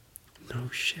attacks. No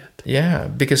shit. Yeah,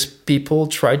 because people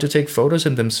tried to take photos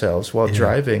of themselves while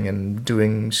driving and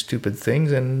doing stupid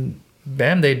things, and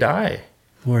bam, they die.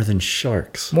 More than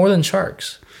sharks. More than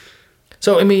sharks.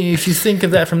 So, I mean, if you think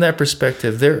of that from that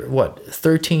perspective, there are,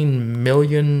 13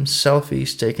 million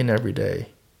selfies taken every day.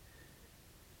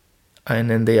 And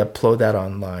then they upload that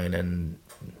online, and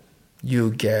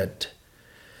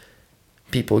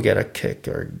people get a kick,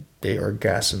 or they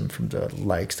orgasm from the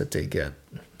likes that they get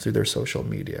through their social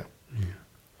media.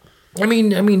 I mean,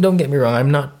 don't get me wrong.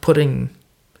 I'm not putting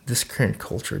this current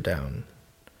culture down.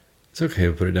 It's okay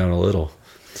to put it down a little.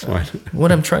 It's fine. What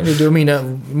I'm trying to do, we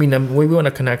want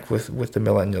to connect with the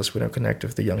millennials. We don't connect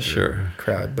with the younger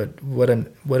crowd. But what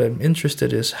I'm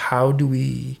interested is, how do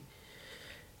we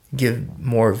give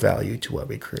more value to what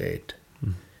we create?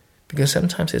 Because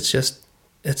sometimes it's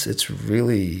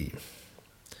really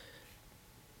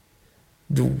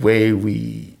the way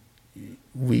we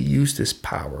use this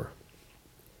power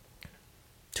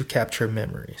to capture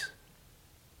memories.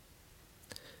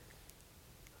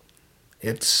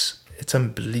 It's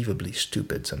unbelievably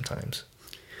stupid sometimes.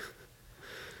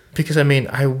 Because I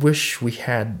wish I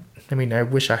had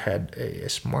a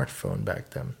smartphone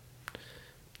back then.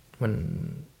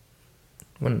 When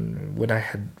I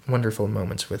had wonderful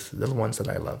moments with the ones that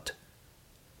I loved.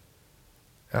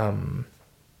 I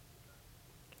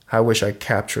wish I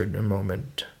captured a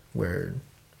moment where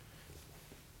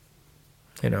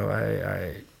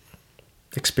I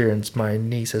experienced my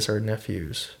nieces or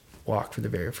nephews walk for the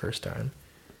very first time.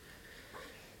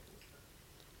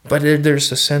 But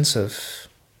there's a sense of,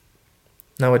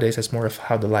 nowadays it's more of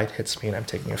how the light hits me and I'm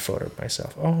taking a photo of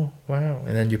myself. Oh, wow.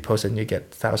 And then you post it and you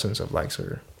get thousands of likes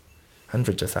or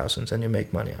hundreds of thousands, and you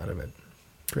make money out of it.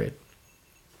 Great.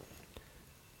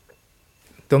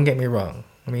 Don't get me wrong.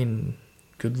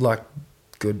 Good luck.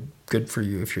 Good for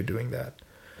you if you're doing that.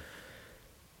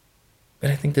 But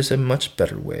I think there's a much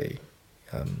better way.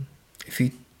 If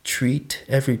you treat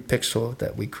every pixel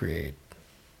that we create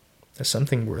as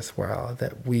something worthwhile,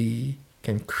 that we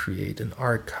can create an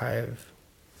archive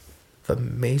of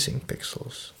amazing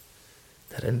pixels,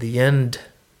 that in the end,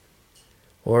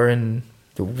 or in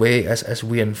the way as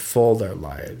we unfold our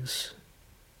lives,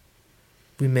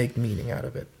 we make meaning out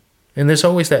of it. And there's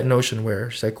always that notion where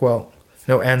it's like,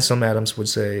 Anselm Adams would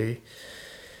say,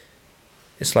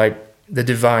 it's like the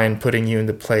divine putting you in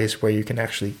the place where you can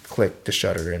actually click the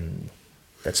shutter, and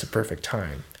that's the perfect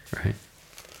time. Right.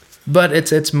 But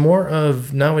it's more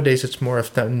of, nowadays it's more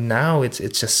of, now it's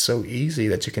just so easy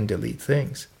that you can delete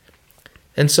things.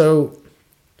 And so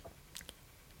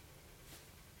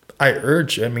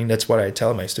that's what I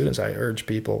tell my students. I urge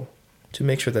people to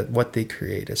make sure that what they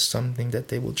create is something that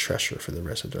they will treasure for the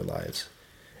rest of their lives.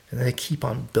 And they keep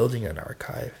on building an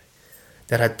archive.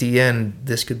 That at the end,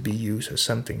 this could be used as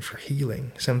something for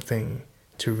healing, something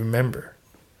to remember.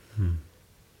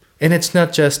 And it's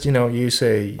not just, you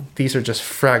say, these are just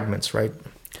fragments, right?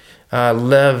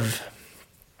 Lev,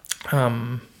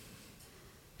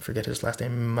 forget his last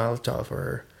name, Maltov,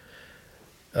 or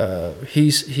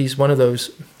he's one of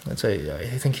those, let's say,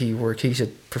 I think he's a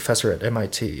professor at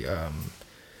MIT,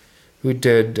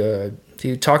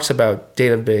 he talks about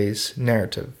database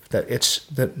narrative,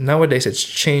 that nowadays it's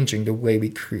changing the way we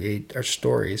create our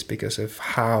stories because of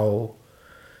how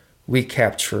we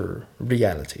capture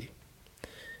reality.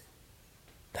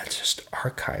 That's just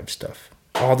archive stuff.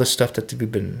 All the stuff that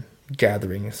we've been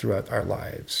gathering throughout our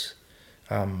lives.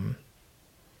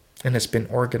 And it's been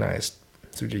organized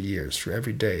through the years, through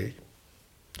every day,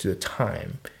 to the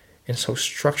time, and so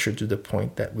structured to the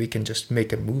point that we can just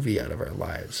make a movie out of our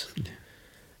lives. Yeah.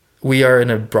 We are in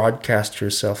a broadcast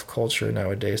yourself culture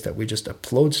nowadays that we just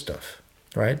upload stuff,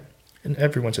 right? And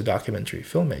everyone's a documentary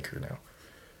filmmaker now.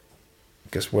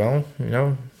 Because, well,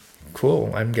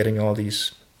 cool, I'm getting all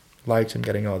these likes, I'm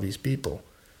getting all these people.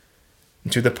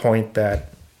 And to the point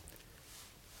that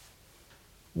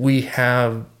we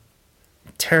have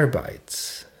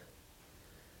terabytes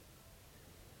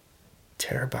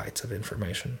of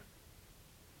information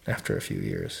after a few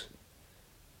years.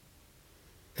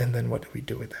 And then what do we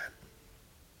do with that?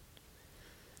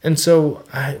 And so,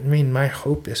 my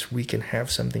hope is we can have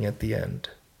something at the end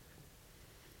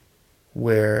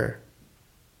where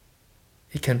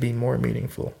it can be more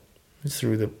meaningful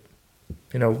through the,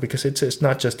 because it's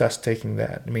not just us taking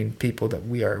that. People that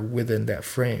we are within that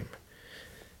frame,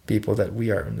 people that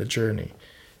we are on the journey,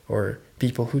 or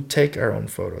people who take our own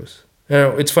photos.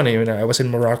 It's funny, I was in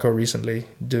Morocco recently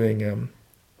doing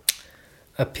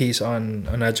a piece on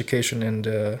education, and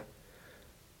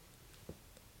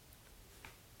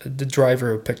the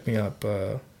driver who picked me up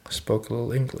spoke a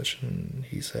little English, and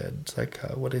he said, it's like,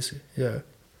 what is it? Yeah.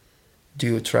 Do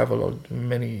you travel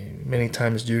many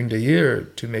times during the year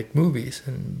to make movies?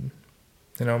 And,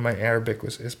 my Arabic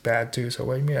is bad too,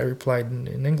 so I replied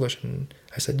in English, and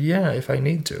I said, yeah, if I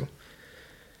need to.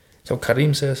 So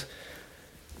Karim says,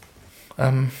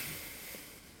 does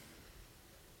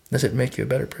it make you a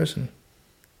better person?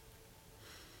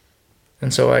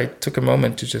 And so I took a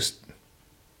moment to just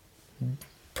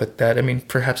put that,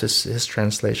 perhaps it's his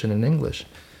translation in English,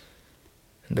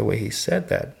 and the way he said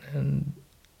that. And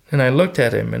I looked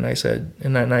at him and I said,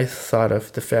 and I thought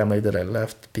of the family that I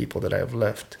left, the people that I have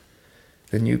left,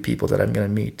 the new people that I'm going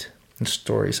to meet, and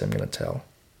stories I'm going to tell.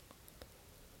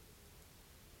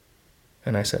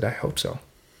 And I said, I hope so.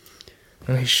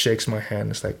 And he shakes my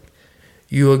hand. It's like,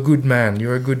 you're a good man.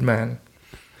 You're a good man.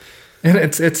 And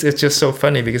it's just so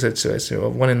funny because it's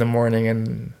 1 a.m,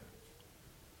 and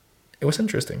it was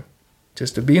interesting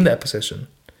just to be in that position.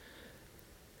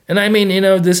 And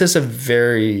this is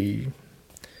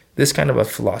this kind of a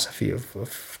philosophy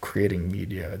of creating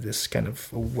media, this kind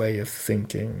of a way of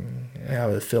thinking, how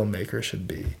a filmmaker should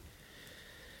be.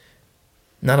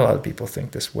 Not a lot of people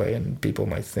think this way, and people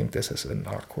might think this is an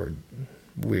awkward,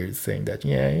 weird thing that,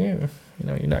 you're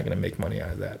not going to make money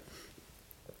out of that.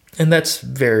 And that's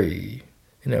very,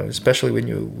 especially when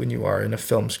you are in a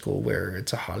film school where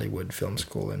it's a Hollywood film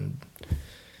school and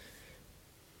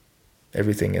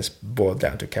everything is boiled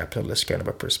down to capitalist kind of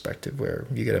a perspective where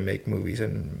you got to make movies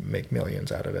and make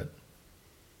millions out of it.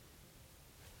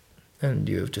 And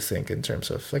you have to think in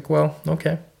terms of like, well,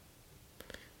 okay.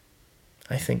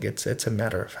 I think it's a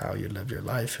matter of how you live your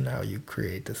life and how you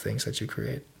create the things that you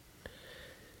create.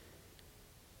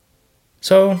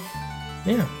 So,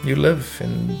 yeah, you live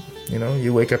and,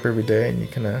 you wake up every day and you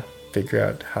kind of figure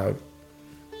out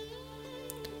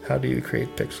how do you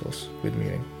create pixels with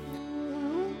meaning.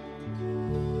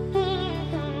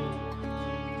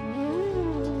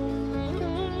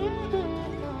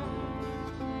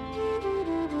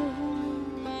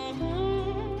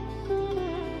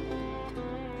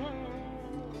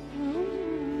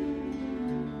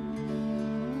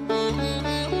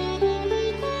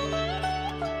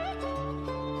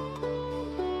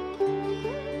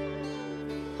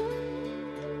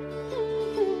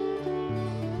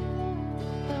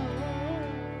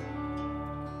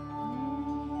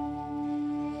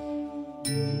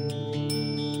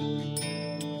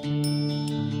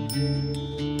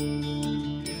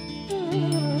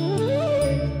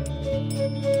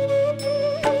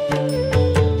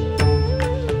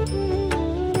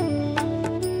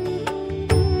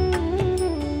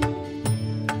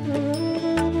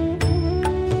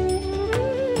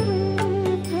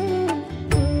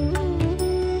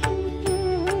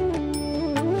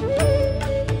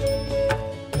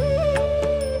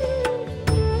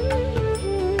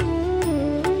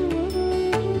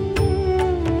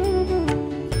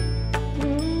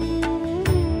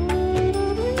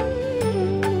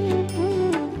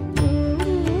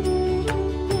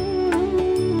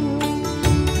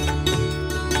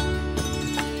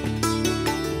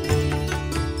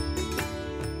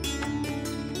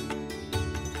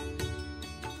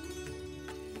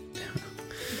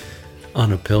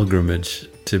 On a pilgrimage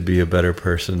to be a better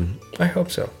person. I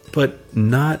hope so. But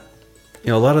not,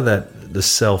 a lot of that, the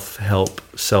self-help,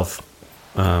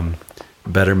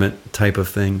 betterment type of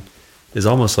thing is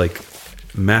almost like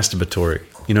masturbatory.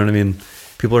 You know what I mean?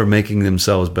 People are making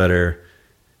themselves better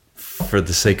for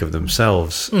the sake of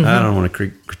themselves. Mm-hmm. I don't want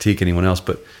to critique anyone else,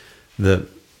 but the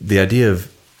idea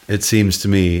of it seems to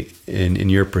me in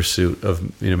your pursuit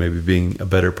of, maybe being a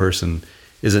better person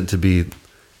isn't to be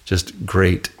just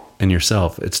great in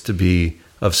yourself. It's to be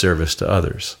of service to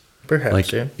others. Perhaps,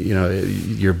 like, yeah.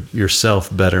 Your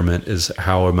self betterment is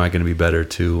how am I going to be better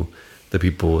to the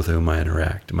people with whom I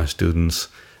interact, my students,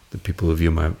 the people who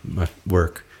view my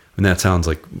work. And that sounds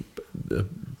like a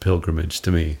pilgrimage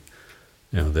to me,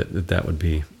 that would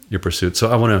be your pursuit.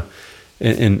 So I want to,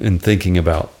 in thinking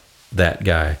about that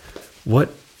guy,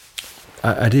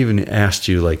 I didn't even ask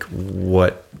you like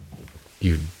what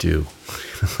you do.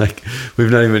 Like,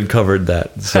 we've not even covered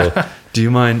that. So do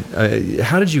you mind,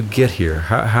 how did you get here?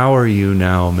 How are you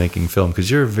now making film?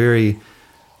 Because you're a very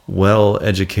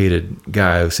well-educated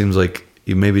guy. It seems like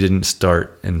you maybe didn't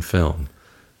start in film.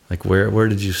 Like, where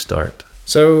did you start?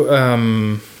 So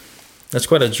that's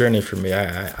quite a journey for me.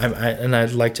 And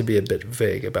I'd like to be a bit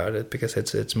vague about it, because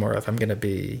it's more of I'm going to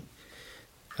be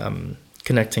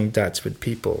connecting dots with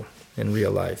people in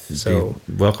real life. So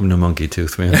welcome to Monkey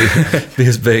Tooth, man. Be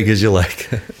as vague as you like.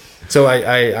 So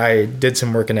I did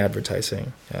some work in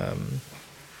advertising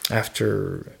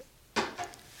after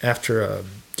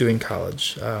doing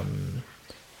college,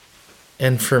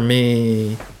 and for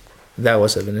me, that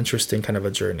was an interesting kind of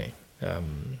a journey,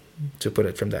 to put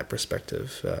it from that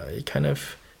perspective. Kind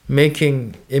of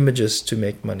making images to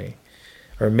make money,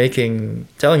 or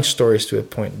telling stories to a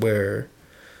point where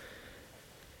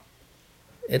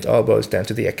it all boils down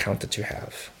to the account that you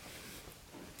have.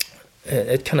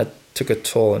 It kind of took a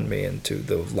toll on me, and to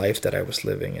the life that I was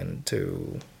living, and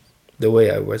to the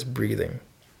way I was breathing.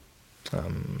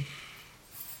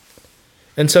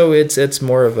 And so it's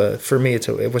more of a, for me,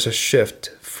 it was a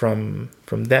shift from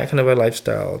that kind of a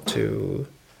lifestyle to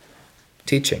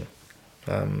teaching.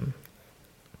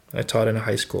 I taught in a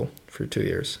high school for 2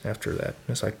 years after that.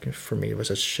 It's like, for me, it was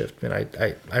a shift. And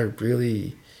I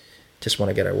really just want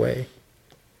to get away.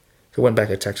 So I went back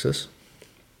to Texas.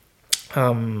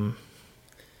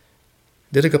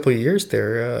 Did a couple of years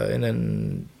there, and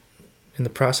then in the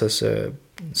process,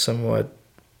 somewhat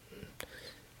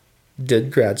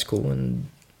did grad school and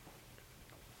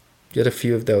did a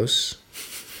few of those,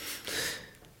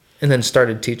 and then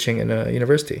started teaching in a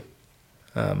university.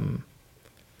 But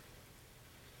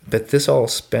this all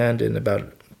spanned in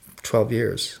about 12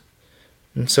 years.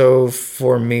 And so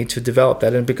for me to develop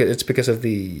that, and because of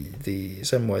the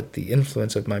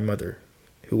influence of my mother,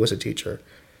 who was a teacher,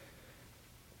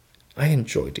 I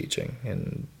enjoy teaching,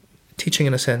 and teaching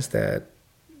in a sense that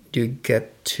you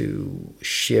get to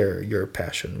share your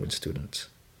passion with students.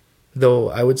 Though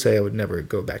I would say I would never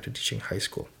go back to teaching high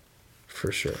school,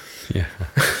 for sure. Yeah.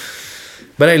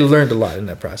 But I learned a lot in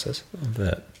that process. I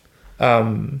bet.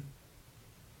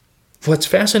 What's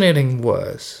fascinating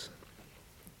was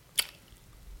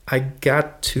I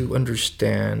got to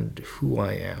understand who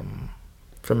I am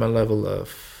from a level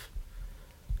of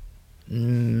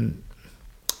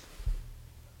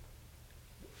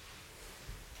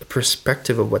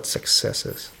perspective of what success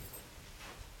is.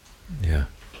 Yeah.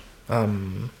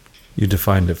 You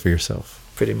defined it for yourself.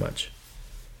 Pretty much.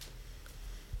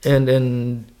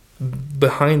 And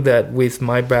behind that, with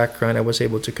my background, I was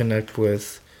able to connect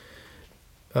with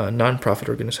nonprofit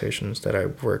organizations that I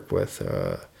work with,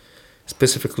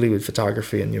 specifically with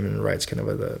photography and human rights, kind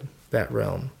of that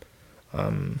realm.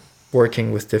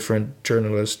 Working with different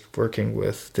journalists, working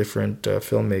with different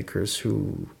filmmakers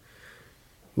who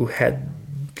had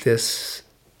this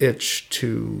itch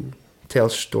to tell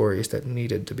stories that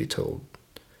needed to be told.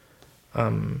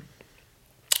 A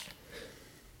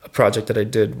project that I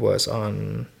did was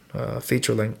on a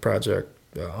feature-length project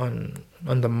on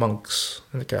the monks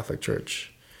in the Catholic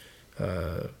Church,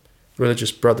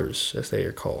 religious brothers, as they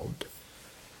are called.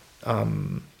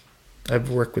 I've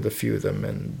worked with a few of them,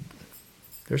 and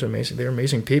they're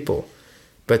amazing people,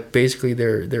 but basically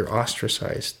they're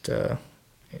ostracized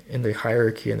in the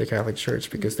hierarchy in the Catholic Church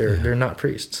because they're not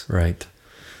priests. Right.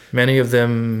 Many of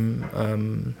them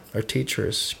are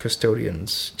teachers,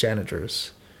 custodians,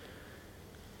 janitors.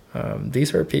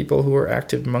 These are people who are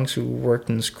active monks who worked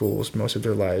in schools most of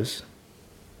their lives.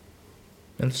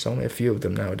 And there's only a few of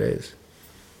them nowadays.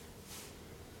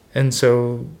 And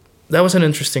so that was an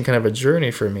interesting kind of a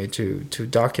journey for me to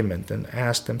document and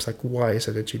ask them, it's like, why is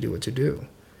it that you do what you do?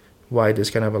 Why this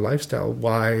kind of a lifestyle?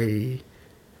 Why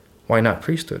not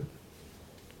priesthood?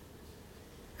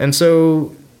 And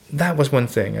so that was one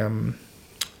thing. And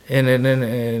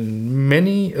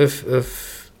many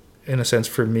of, in a sense,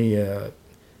 for me,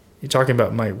 you're talking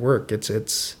about my work. It's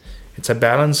a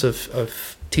balance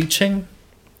of teaching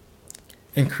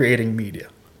and creating media,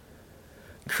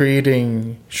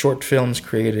 creating short films,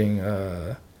 creating,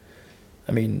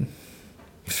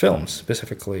 films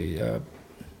specifically,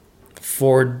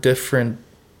 4 different,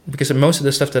 because most of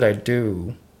the stuff that I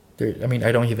do,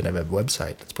 I don't even have a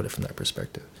website. Let's put it from that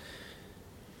perspective.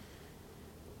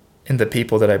 And the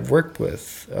people that I've worked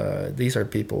with, these are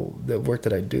people, the work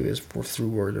that I do is through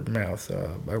word of mouth.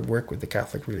 I work with the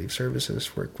Catholic Relief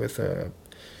Services, work with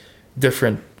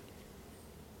different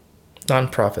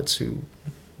nonprofits who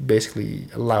basically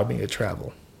allow me to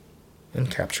travel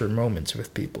and capture moments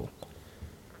with people.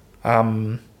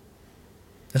 And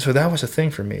so that was a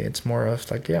thing for me. It's more of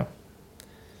like, yeah,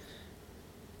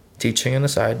 teaching on the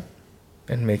side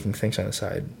and making things on the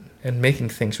side and making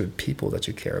things with people that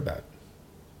you care about.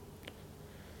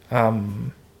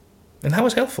 And that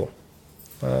was helpful.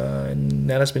 And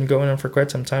that has been going on for quite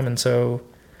some time. And so,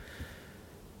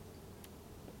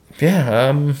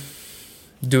 yeah,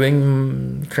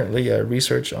 doing currently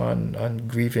research on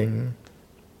grieving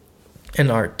in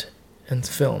art and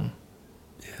film,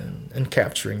 and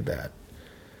capturing that.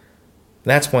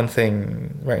 That's one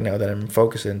thing right now that I'm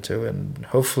focused into, and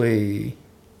hopefully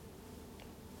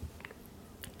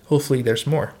there's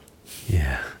more.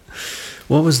 Yeah.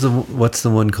 What's the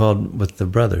one called with the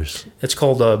brothers? It's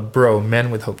called Bro,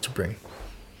 Men with Hope to Bring.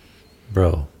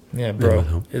 Bro. Yeah, bro.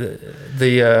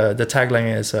 The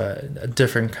tagline is a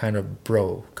different kind of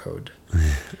bro code.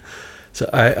 So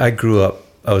I grew up,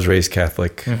 I was raised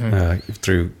Catholic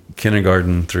through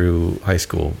kindergarten through high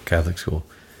school, Catholic school.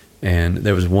 And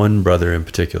there was one brother in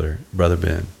particular, Brother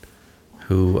Ben,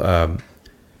 who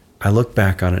I look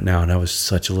back on it now and I was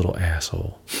such a little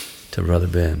asshole to Brother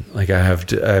Ben. Like I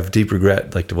have deep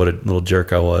regret, like to what a little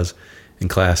jerk I was in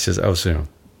class. I was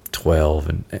 12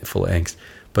 and full of angst.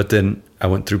 But then I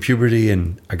went through puberty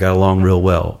and I got along real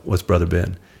well with Brother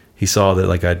Ben. He saw that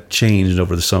like I'd changed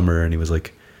over the summer and he was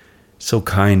like so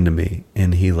kind to me.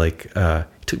 And he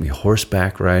took me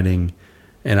horseback riding,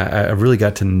 and I really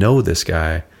got to know this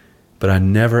guy. But I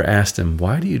never asked him,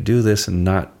 why do you do this and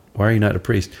why are you not a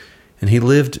priest? And he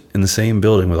lived in the same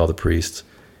building with all the priests,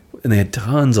 and they had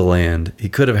tons of land. He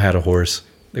could have had a horse.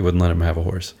 They wouldn't let him have a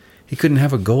horse. He couldn't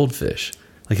have a goldfish.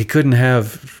 Like he couldn't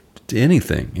have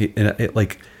anything.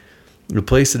 The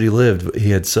place that he lived, he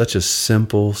had such a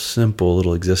simple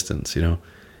little existence,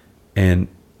 And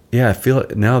yeah, I feel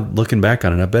it now looking back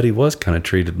on it. I bet he was kind of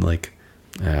treated like,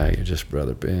 you're just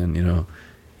Brother Ben,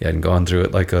 He hadn't gone through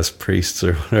it like us priests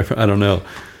or whatever. I don't know.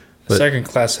 But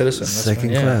second-class citizen.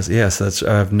 Second class. Yes,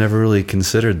 I've never really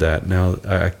considered that. Now,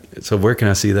 so where can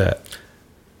I see that?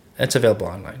 It's available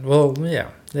online. Well, yeah.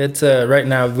 It's right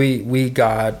now we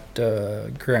got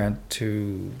a grant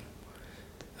to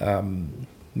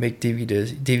make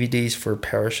DVDs for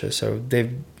parishes. So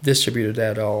they've distributed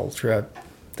that all throughout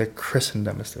the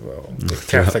Christendom, the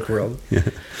Catholic world. Yeah.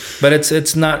 But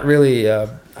it's not really.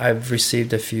 I've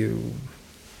received a few.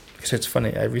 Because it's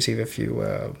funny, I received a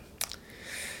few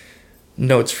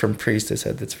notes from priests that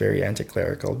said it's very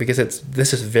anti-clerical, because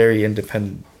this is very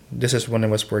independent. This is when I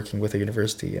was working with a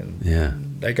university,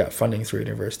 and I got funding through a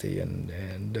university, and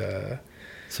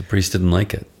so priests didn't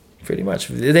like it. Pretty much,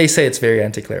 they say it's very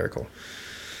anti-clerical.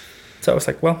 So I was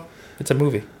like, well, it's a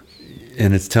movie,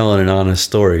 and it's telling an honest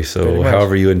story. So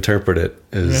however you interpret it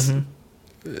is,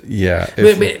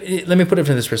 Let me put it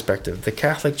from this perspective: the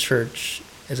Catholic Church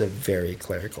is a very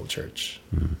clerical church,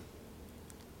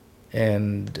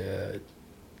 and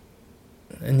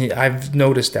I've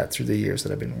noticed that through the years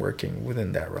that I've been working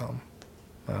within that realm.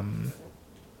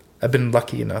 I've been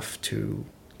lucky enough to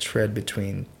tread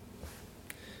between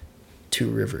two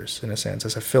rivers, in a sense,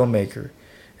 as a filmmaker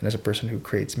and as a person who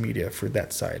creates media for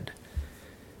that side.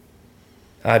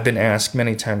 I've been asked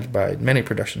many times by many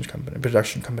production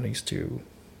companies to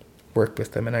work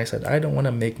with them, and I said, I don't want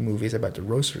to make movies about the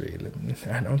rosary.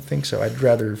 I don't think so. I'd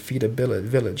rather feed a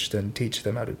village than teach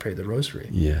them how to pray the rosary.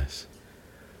 Yes.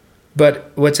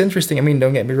 But what's interesting,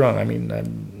 don't get me wrong,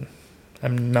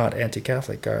 I'm not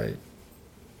anti-Catholic.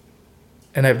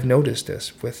 And I've noticed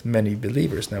this with many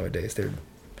believers nowadays.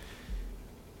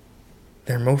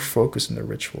 They're more focused on the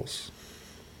rituals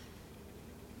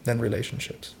than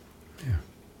relationships. Yeah.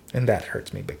 And that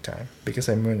hurts me big time, because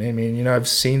I've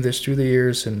seen this through the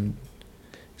years and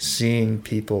seeing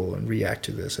people and react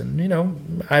to this. And,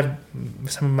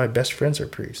 some of my best friends are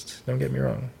priests. Don't get me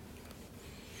wrong.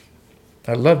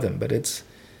 I love them, but it's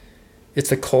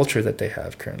the culture that they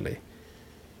have currently.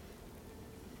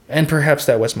 And perhaps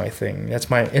that was my thing. That's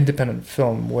my independent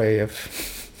film way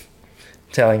of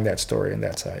telling that story on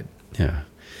that side. Yeah.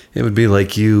 It would be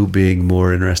like you being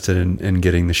more interested in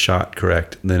getting the shot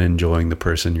correct than enjoying the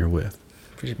person you're with.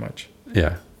 Pretty much.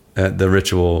 Yeah. The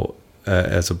ritual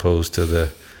as opposed to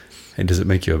hey, does it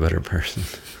make you a better person?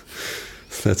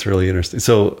 That's really interesting.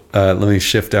 So let me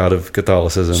shift out of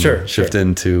Catholicism. Sure. Shift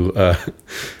into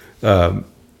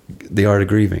The Art of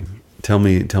Grieving. Tell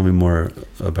me more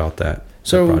about that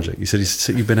project. You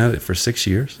said you've been at it for 6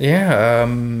 years? Yeah,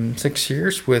 6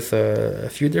 years with a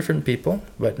few different people,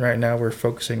 but right now we're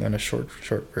focusing on a short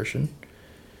version,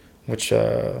 which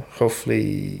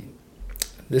hopefully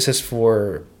this is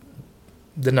for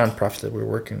the nonprofit that we're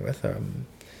working with.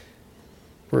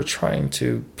 We're trying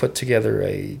to put together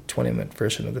a 20-minute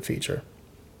version of the feature.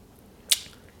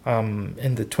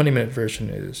 And the 20-minute version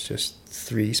is just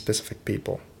 3 specific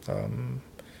people.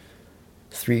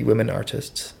 3 women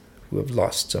artists who have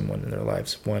lost someone in their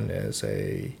lives. One is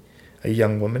a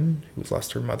young woman who's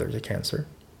lost her mother to cancer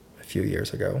a few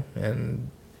years ago, and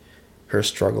her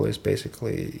struggle is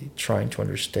basically trying to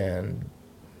understand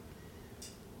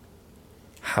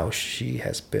how she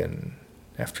has been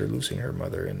after losing her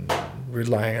mother and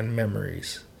relying on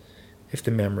memories, if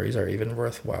the memories are even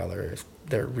worthwhile or if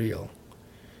they're real.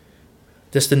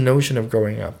 Just the notion of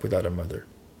growing up without a mother.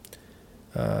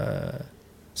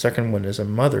 Second one is a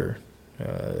mother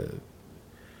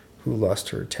who lost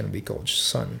her 10-week-old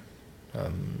son.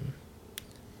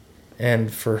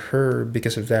 And for her,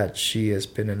 because of that, she has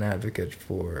been an advocate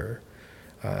for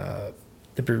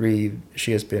the bereaved.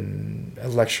 She has been a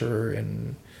lecturer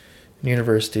in a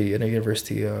university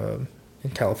in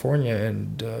California,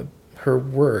 and her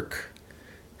work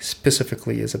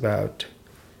specifically is about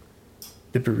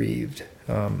the bereaved.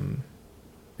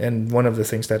 And one of the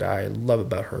things that I love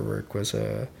about her work was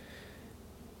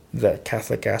that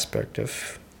Catholic aspect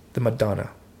of the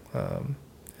Madonna.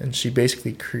 And she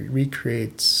basically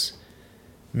recreates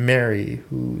Mary,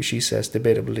 who she says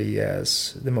debatably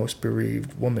as the most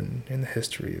bereaved woman in the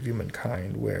history of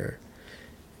humankind, where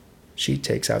she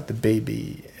takes out the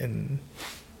baby in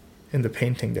the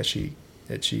painting that she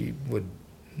would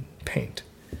paint.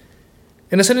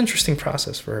 And it's an interesting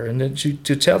process for her, and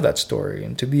to tell that story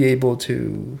and to be able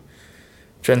to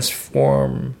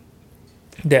transform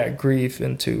that grief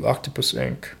into octopus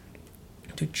ink,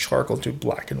 to charcoal, to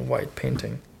black and white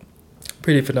painting.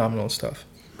 Pretty phenomenal stuff.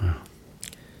 Wow.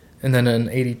 And then an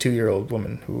 82-year-old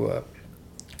woman who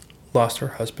lost her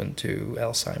husband to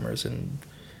Alzheimer's, and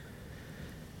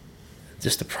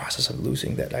just the process of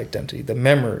losing that identity, the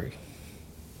memory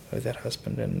of that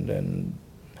husband, and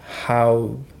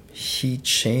how he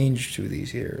changed through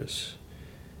these years,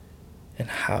 and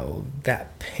how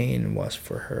that pain was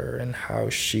for her, and how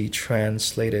she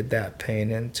translated that pain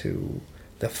into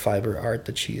the fiber art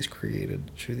that she has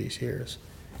created through these years.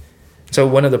 So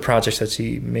one of the projects that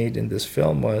she made in this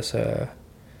film was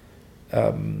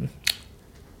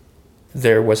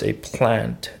there was a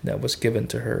plant that was given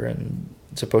to her, and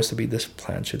it's supposed to be this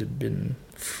plant should have been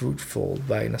fruitful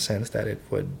in a sense that it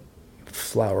would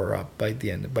flower up by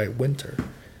winter,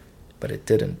 but it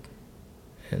didn't,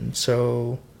 and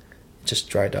so it just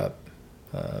dried up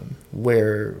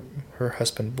where her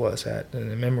husband was at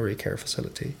in a memory care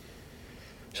facility.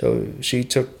 So she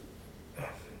took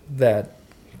that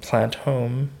plant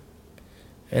home,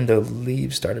 and the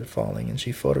leaves started falling, and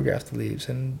she photographed the leaves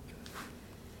and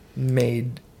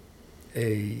made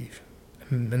an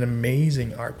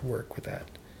amazing artwork with that.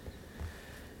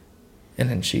 And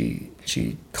then she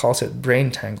calls it brain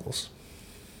tangles.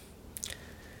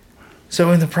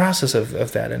 So in the process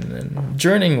of that, and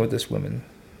journeying with this woman,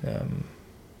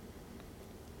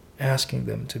 asking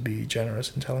them to be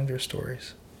generous in telling their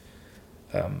stories,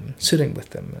 sitting with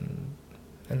them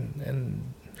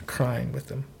and crying with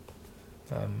them,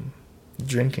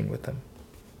 drinking with them,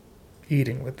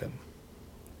 eating with them.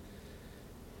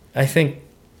 I think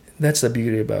that's the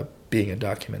beauty about being a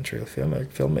documentary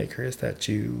filmmaker, is that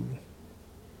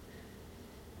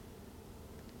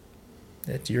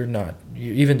you're not,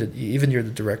 even you're the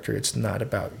director. It's not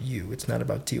about you. It's not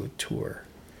about the auteur.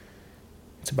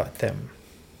 It's about them,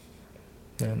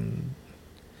 and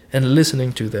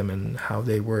listening to them and how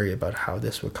they worry about how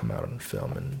this will come out on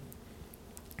film,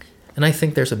 and I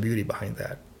think there's a beauty behind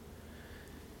that.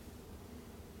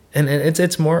 And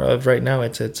it's more of right now.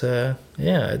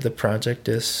 The project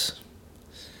is.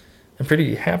 I'm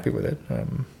pretty happy with it.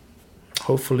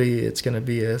 Hopefully, it's going to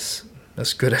be as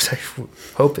good as I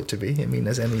hope it to be. I mean,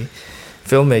 as any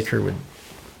filmmaker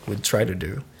would try to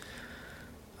do.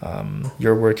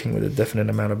 You're working with a definite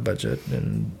amount of budget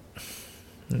and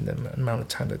the amount of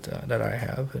time that I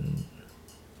have, and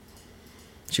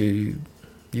you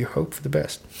hope for the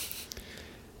best.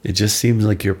 It just seems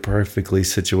like you're perfectly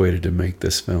situated to make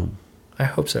this film. I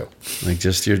hope so. You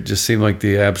just seem like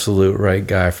the absolute right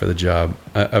guy for the job.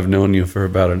 I've known you for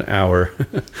about an hour,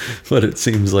 but it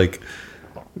seems like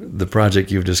the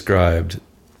project you've described,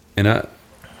 and I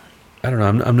don't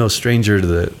know. I'm no stranger to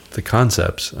the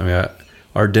concepts. I mean,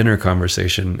 our dinner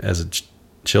conversation as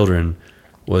children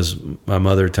was my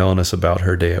mother telling us about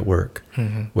her day at work,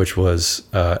 Mm-hmm. which was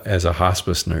as a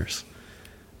hospice nurse.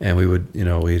 And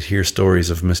we'd hear stories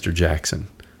of Mr. Jackson.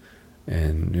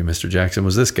 And Mr. Jackson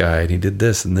was this guy, and he did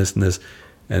this and this and this.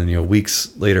 And,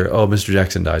 weeks later, oh, Mr.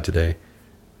 Jackson died today.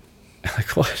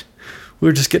 Like, what? We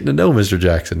were just getting to know Mr.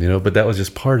 Jackson, but that was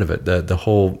just part of it. The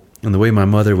whole, and the way my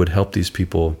mother would help these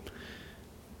people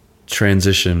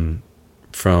transition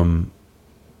from,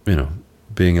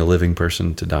 being a living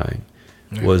person to dying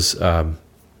was,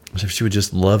 she would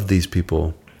just love these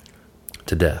people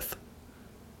to death.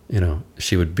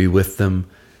 She would be with them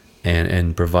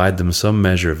and provide them some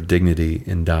measure of dignity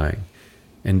in dying,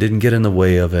 and didn't get in the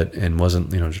way of it, and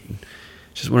wasn't,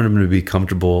 just wanted them to be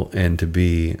comfortable and to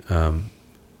be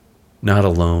not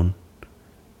alone.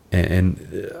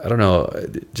 And I don't know,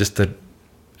 just the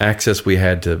access we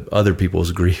had to other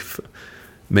people's grief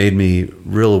made me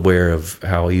real aware of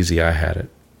how easy I had it.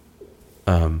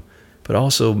 But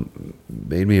also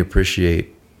made me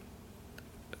appreciate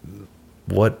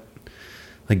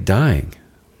dying.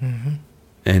 Mm-hmm.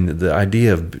 And the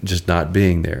idea of just not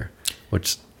being there,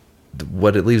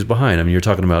 what it leaves behind. I mean, you're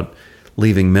talking about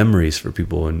leaving memories for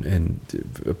people and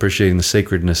appreciating the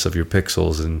sacredness of your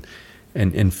pixels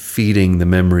and feeding the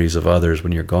memories of others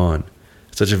when you're gone.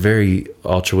 It's such a very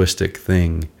altruistic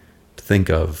thing to think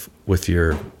of with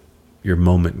your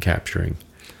moment capturing.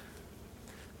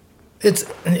 It's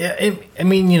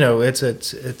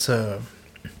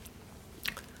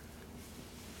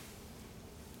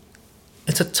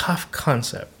a tough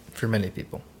concept for many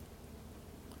people.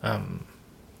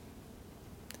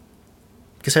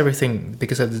 Because of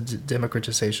the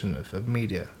democratization of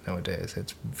media nowadays,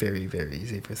 it's very, very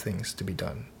easy for things to be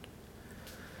done.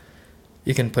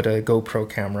 You can put a GoPro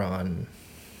camera on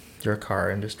your car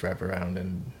and just drive around,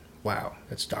 and wow,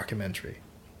 it's documentary.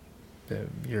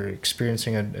 You're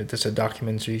experiencing it's a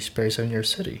documentary space in your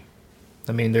city.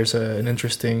 I mean, there's an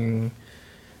interesting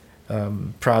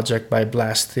project by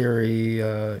Blast Theory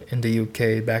in the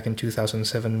UK back in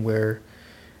 2007 where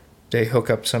they hook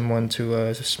up someone to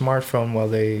a smartphone while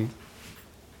they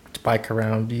bike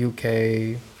around the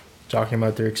UK talking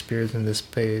about their experience in this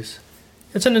space.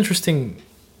 It's an interesting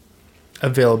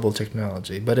available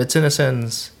technology, but it's in a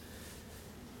sense,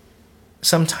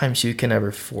 sometimes you can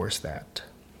never force that.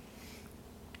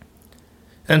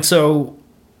 And so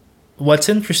what's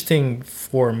interesting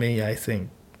for me, I think,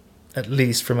 at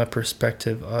least from a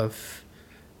perspective of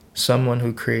someone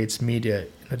who creates media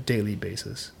on a daily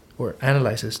basis or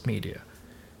analyzes media,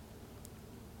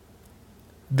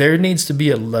 there needs to be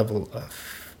a level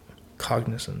of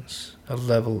cognizance, a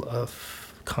level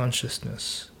of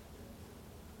consciousness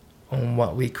on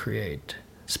what we create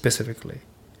specifically.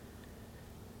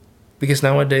 Because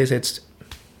nowadays it's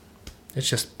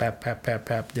just pap, pap, pap,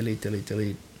 pap, delete, delete,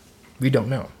 delete. We don't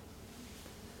know.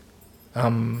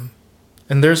 And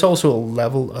there's also a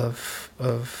level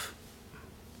of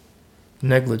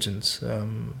negligence.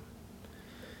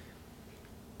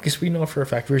 Because we know for a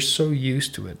fact we're so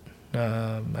used to it.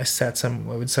 I sat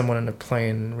with someone on a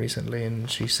plane recently, and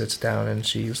she sits down and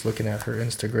she was looking at her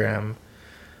Instagram,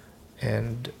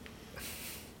 and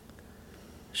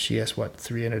she has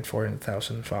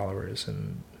 300,000-400,000 followers,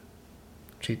 and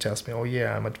she tells me, "Oh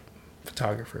yeah, I'm a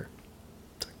photographer."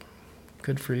 It's like,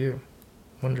 good for you,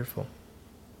 wonderful.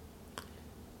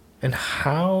 And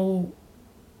how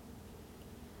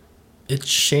it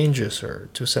changes her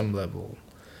to some level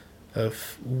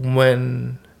of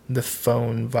when the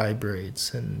phone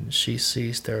vibrates and she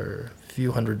sees there are a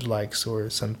few hundred likes or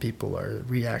some people are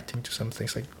reacting to some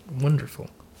things. Like, wonderful,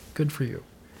 good for you.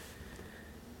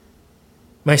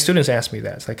 My students ask me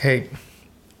that. It's like, hey,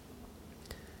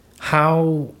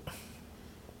 how,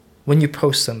 when you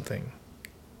post something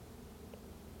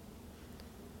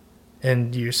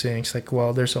and you're saying, it's like,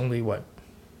 well, there's only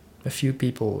a few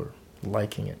people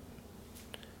liking it.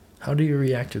 How do you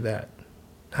react to that?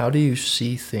 How do you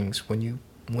see things when you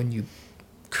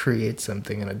create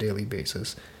something on a daily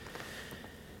basis?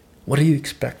 What do you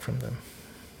expect from them?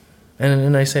 And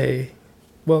then I say,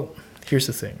 well, here's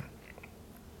the thing.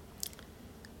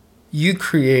 You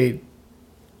create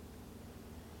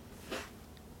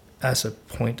as a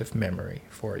point of memory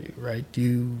for you, right?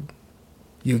 You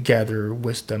gather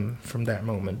wisdom from that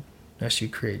moment as you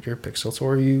create your pixels,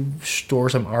 or you store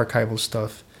some archival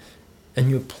stuff and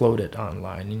you upload it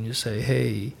online and you say,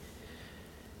 hey,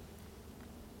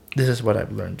 this is what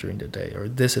I've learned during the day, or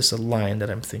this is a line that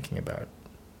I'm thinking about.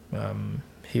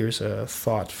 Here's a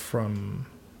thought from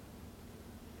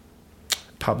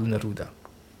Pablo Neruda,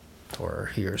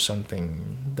 or here's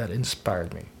something that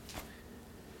inspired me.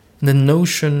 The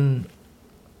notion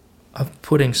of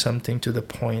putting something to the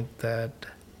point that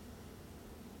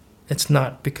it's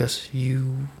not because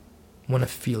you want to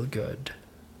feel good.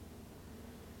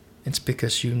 It's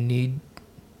because you need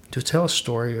to tell a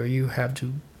story, or you have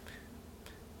to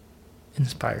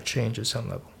inspire change at some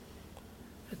level.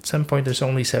 At some point, there's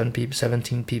only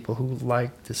 17 people who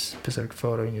like this specific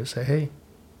photo, and you say, hey,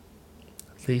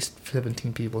 at least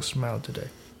 17 people smiled today.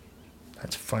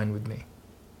 That's fine with me.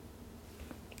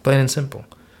 Plain and simple.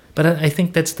 But I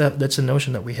think that's the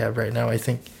notion that we have right now. I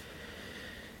think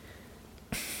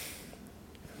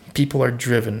people are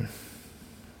driven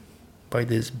by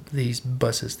these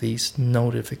buzzes, these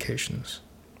notifications,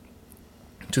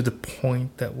 to the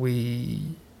point that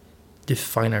we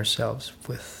define ourselves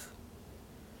with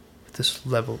this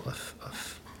level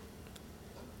of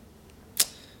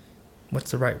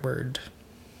what's the right word?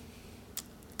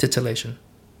 Titillation.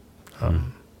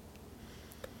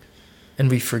 And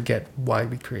we forget why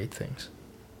we create things.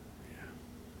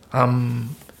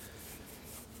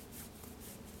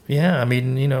 Yeah, I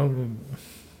mean, you know,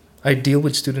 I deal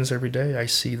with students every day. I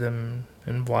see them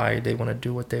and why they want to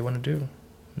do what they want to do.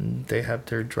 And they have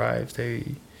their drive.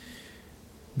 They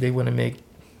want to make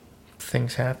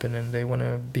things happen, and they want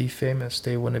to be famous.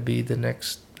 They want to be the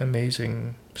next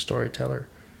amazing storyteller.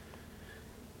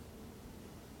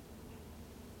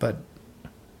 But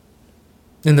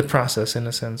in the process, in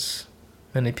a sense,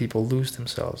 many people lose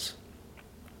themselves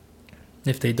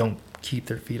if they don't keep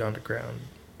their feet on the ground.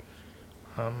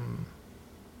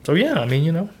 So yeah, I mean,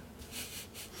 you know,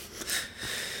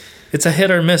 it's a hit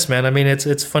or miss, man. I mean,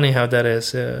 it's funny how that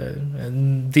is.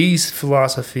 And these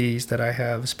philosophies that I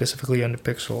have specifically on the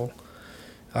Pixel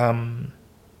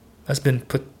has been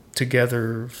put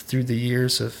together through the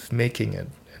years of making it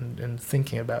and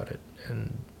thinking about it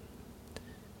and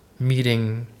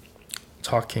meeting,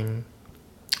 talking,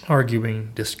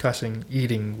 arguing, discussing,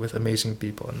 eating with amazing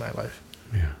people in my life.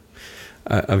 Yeah.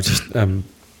 I was just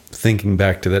thinking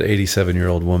back to that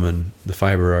 87-year-old woman, the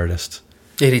fiber artist.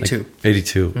 82. Like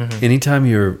 82. Mm-hmm. Anytime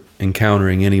you're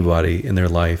encountering anybody in their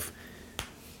life,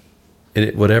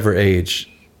 at whatever age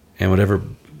and whatever,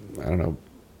 I don't know,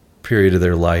 period of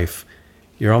their life,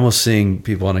 you're almost seeing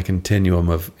people on a continuum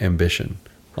of ambition,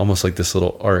 almost like this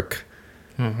little arc.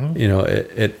 Mm-hmm. You know,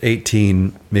 at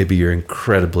 18, maybe you're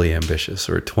incredibly ambitious,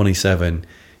 or at 27,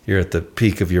 you're at the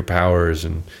peak of your powers,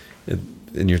 and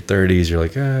in your 30s, you're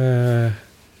like,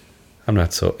 I'm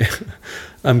not so,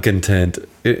 I'm content.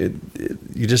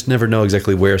 You just never know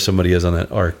exactly where somebody is on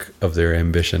that arc of their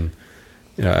ambition.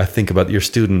 You know, I think about your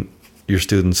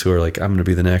students who are like, I'm going to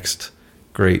be the next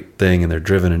great thing, and they're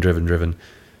driven.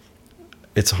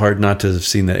 It's hard not to have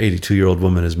seen that 82-year-old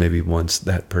woman as maybe once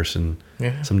that person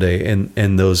someday.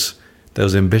 And those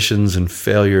ambitions and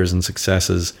failures and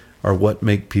successes are what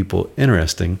make people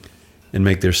interesting and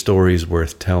make their stories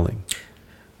worth telling.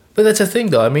 But that's the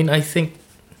thing, though. I mean, I think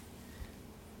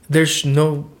there's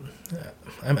no...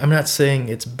 I'm not saying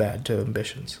it's bad to have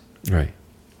ambitions. Right.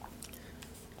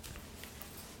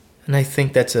 And I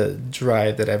think that's a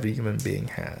drive that every human being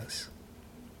has.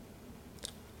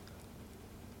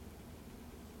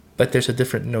 But there's a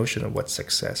different notion of what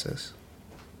success is.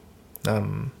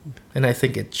 And I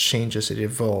think it changes, it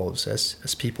evolves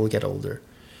as people get older.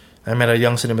 I met a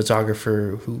young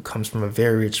cinematographer who comes from a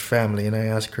very rich family, and I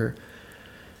asked her,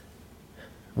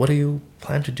 what do you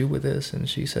plan to do with this? And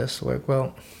she says, like,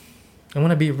 well, I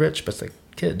want to be rich. But it's like,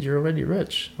 kid, you're already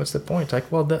rich. What's the point?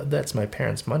 Like, well, that's my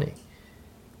parents' money.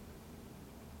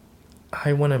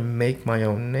 I want to make my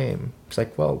own name. It's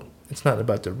like, well, it's not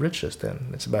about the riches then.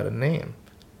 It's about a name.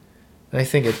 And I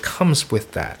think it comes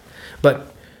with that.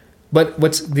 But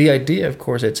what's the idea, of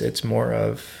course, it's more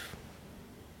of,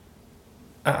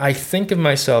 I think of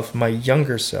myself, my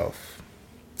younger self.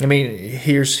 I mean,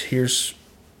 here's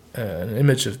an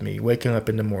image of me waking up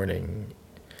in the morning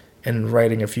and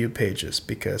writing a few pages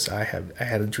because I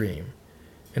had a dream,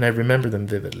 and I remember them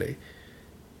vividly.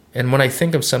 And when I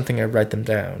think of something, I write them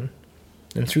down.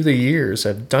 And through the years,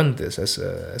 I've done this as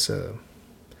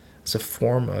a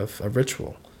form of a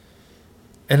ritual.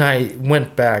 And I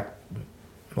went back,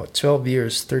 12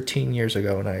 years, 13 years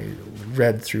ago, and I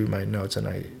read through my notes, and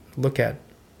I look at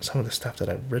some of the stuff that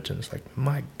I've written. It's like,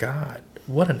 my God,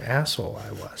 what an asshole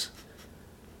I was.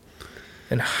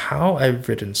 And how I've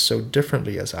written so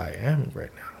differently as I am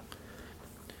right now.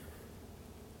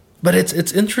 But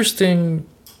it's interesting,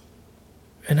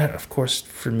 and of course,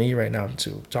 for me right now,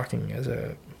 too, talking as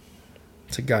a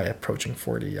guy approaching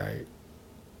 40,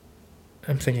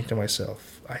 I'm thinking to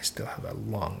myself, I still have a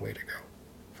long way to go,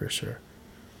 for sure.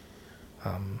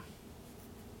 And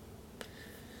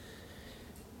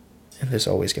there's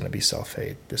always going to be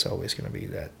self-hate. There's always going to be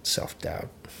that self-doubt.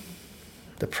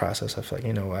 the process of like,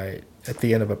 at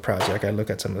the end of a project, I look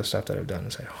at some of the stuff that I've done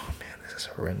and say, oh man, this is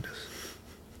horrendous.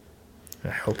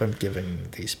 And I hope I'm giving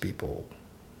these people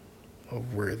a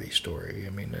worthy story.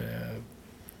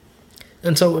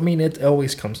 And so, it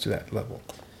always comes to that level.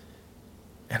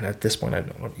 And at this point, I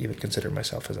don't even consider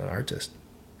myself as an artist.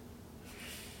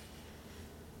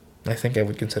 I think I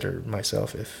would consider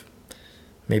myself if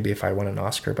I won an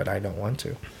Oscar, but I don't want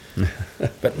to.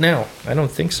 But no, I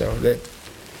don't think so. That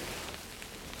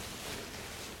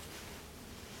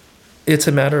it's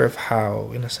a matter of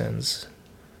how, in a sense,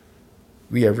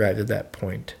 we arrived at that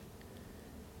point.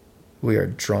 We are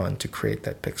drawn to create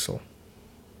that pixel.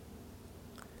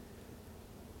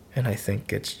 And I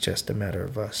think it's just a matter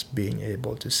of us being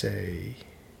able to say,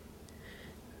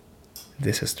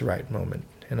 this is the right moment,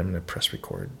 and I'm going to press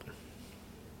record.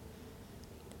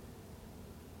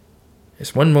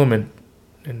 There's one moment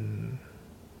in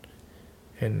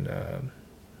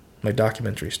my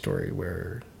documentary story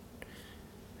where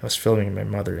I was filming my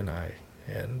mother and I,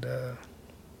 and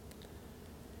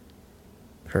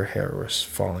her hair was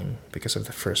falling because of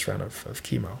the first round of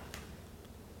chemo.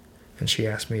 And she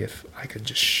asked me if I could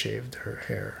just shave her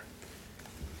hair.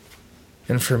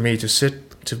 And for me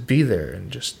to be there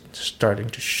and just starting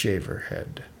to shave her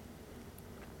head.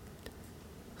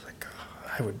 I was like,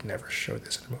 oh, I would never show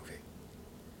this in a movie.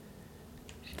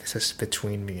 This is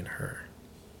between me and her.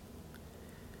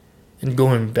 And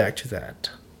going back to that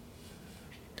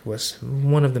was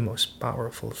one of the most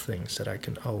powerful things that I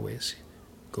can always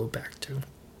go back to.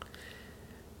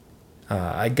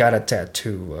 I got a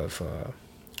tattoo of a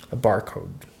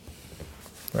barcode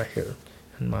right here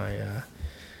in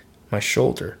my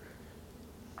shoulder,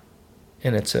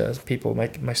 and it's people.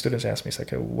 My students ask me, it's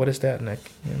like, what is that? And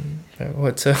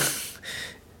it's a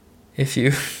if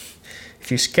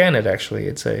you scan it, actually,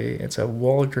 it's a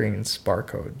Walgreens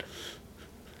barcode,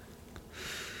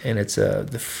 and it's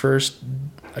the first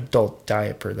adult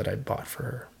diaper that I bought for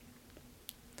her.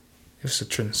 It was a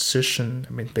transition.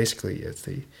 Basically, it's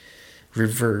the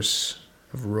reverse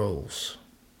of roles.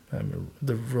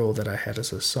 The role that I had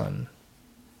as a son,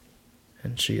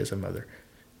 and she as a mother,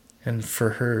 and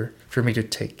for me to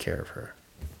take care of her.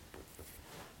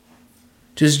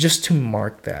 Just to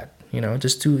mark that,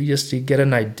 just to get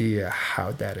an idea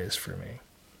how that is for me.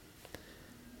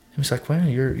 It was like, well,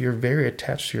 you're very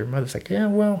attached to your mother. It's like, yeah,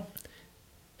 well,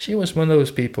 she was one of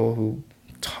those people who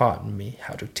taught me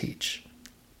how to teach,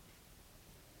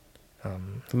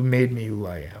 who made me who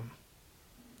I am.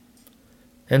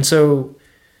 And so,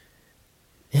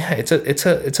 yeah, it's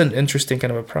an interesting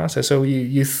kind of a process. So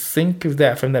you think of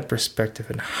that from that perspective,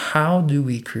 and how do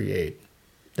we create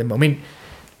the?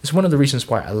 It's one of the reasons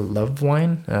why I love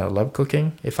wine. I love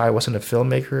cooking. If I wasn't a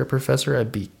filmmaker or a professor,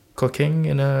 I'd be cooking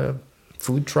in a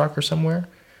food truck or somewhere.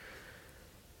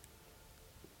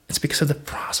 It's because of the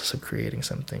process of creating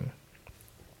something.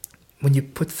 When you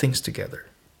put things together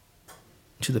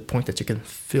to the point that you can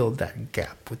fill that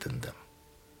gap within them.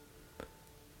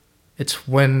 It's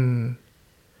when,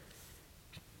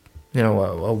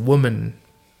 a woman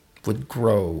would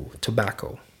grow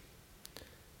tobacco.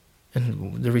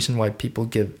 And the reason why people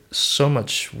give so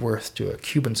much worth to a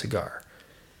Cuban cigar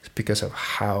is because of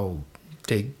how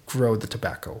they grow the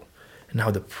tobacco and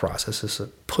how the process is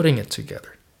of putting it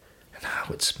together and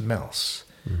how it smells.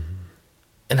 Mm-hmm.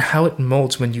 And how it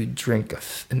molds when you drink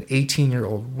an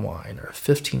 18-year-old wine or a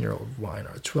 15-year-old wine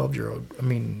or a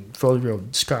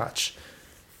 12-year-old scotch.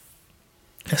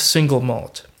 A single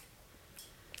malt.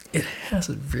 It has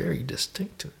a very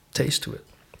distinct taste to it.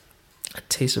 A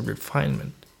taste of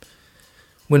refinement.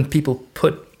 When people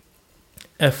put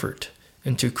effort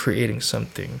into creating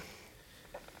something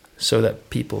so that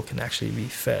people can actually be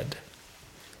fed,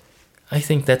 I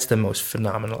think that's the most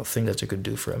phenomenal thing that you could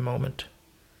do for a moment.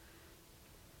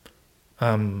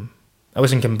 I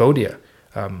was in Cambodia,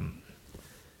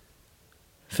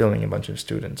 filming a bunch of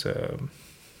students,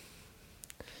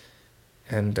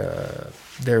 and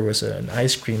there was an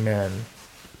ice cream man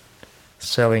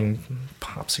selling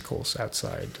popsicles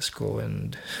outside the school,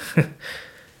 and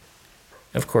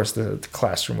of course the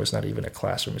classroom was not even a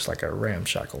classroom. It's like a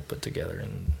ramshackle put together,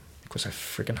 and of course it's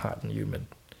freaking hot and humid.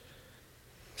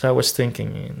 So I was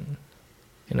thinking,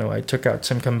 I took out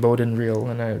some Cambodian reel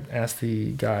and I asked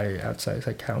the guy outside,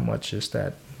 like, how much is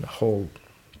that whole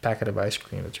packet of ice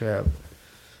cream that you have?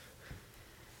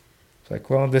 It's like,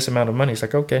 well, this amount of money. He's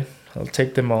like, okay, I'll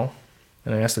take them all.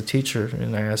 And I asked the teacher,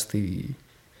 and I asked the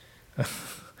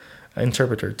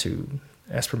interpreter to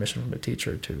ask permission from the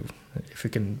teacher to, if we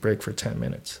can break for 10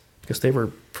 minutes. Because they were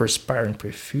perspiring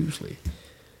profusely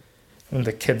when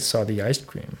the kids saw the ice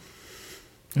cream.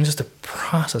 And just the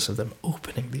process of them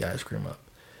opening the ice cream up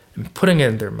and putting it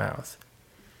in their mouth.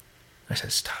 I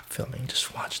said, stop filming.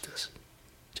 Just watch this.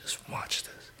 Just watch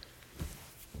this.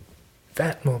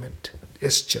 That moment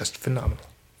is just phenomenal.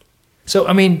 So,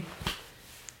 I mean,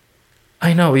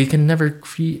 I know you can never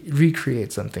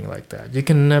recreate something like that. You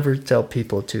can never tell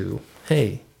people to,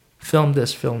 hey, film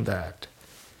this, film that.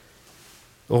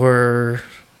 Or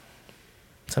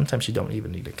sometimes you don't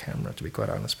even need a camera, to be quite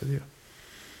honest with you.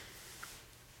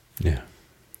 Yeah.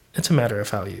 It's a matter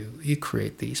of how you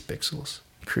create these pixels,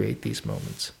 create these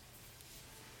moments.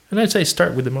 And I'd say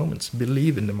start with the moments.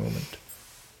 Believe in the moment.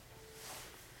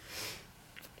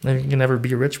 And you can never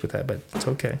be rich with that, but it's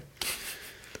okay.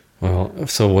 Well,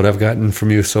 so what I've gotten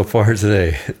from you so far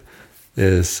today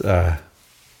is,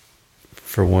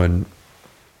 for one,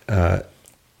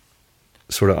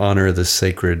 sort of honor the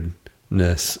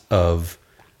sacredness of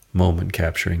moment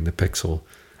capturing, the pixel.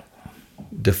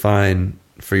 Define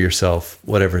for yourself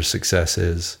whatever success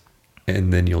is,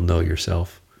 and then you'll know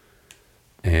yourself.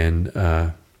 And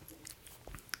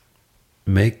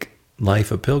make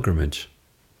life a pilgrimage.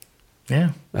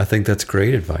 Yeah. I think that's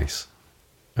great advice.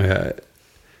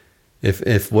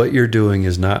 If what you're doing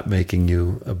is not making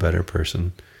you a better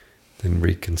person, then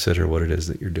reconsider what it is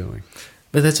that you're doing.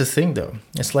 But that's the thing, though.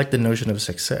 It's like the notion of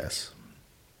success.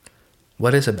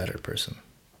 What is a better person?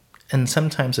 And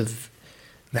sometimes of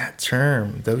that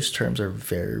term, those terms are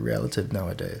very relative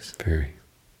nowadays. Very,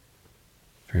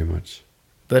 very much.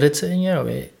 But it's,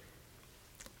 and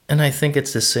I think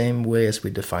it's the same way as we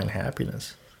define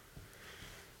happiness.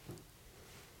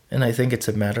 And I think it's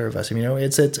a matter of us.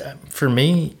 It's for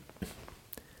me,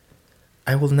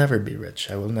 I will never be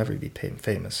rich. I will never be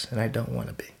famous, and I don't want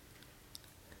to be.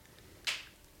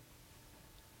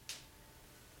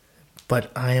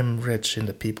 But I am rich in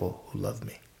the people who love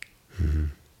me. Mm-hmm.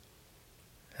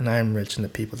 And I am rich in the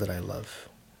people that I love.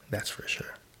 That's for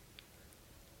sure.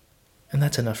 And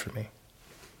that's enough for me.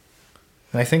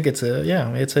 And I think it's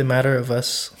a matter of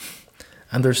us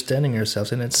understanding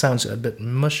ourselves. And it sounds a bit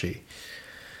mushy.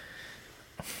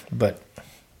 But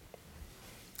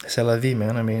c'est la vie,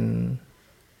 man. I mean,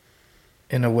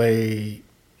 in a way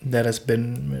that has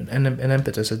been an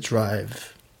impetus, a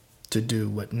drive to do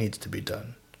what needs to be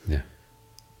done. Yeah.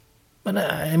 But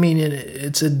I mean,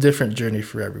 it's a different journey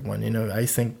for everyone. I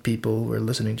think people who are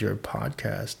listening to your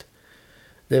podcast,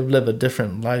 they've lived a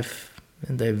different life,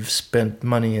 and they've spent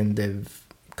money, and they've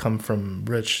come from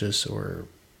riches, or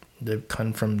they've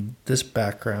come from this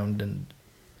background, and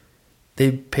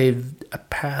they've paved a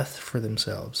path for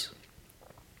themselves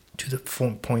to the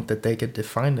point that they could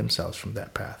define themselves from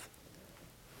that path.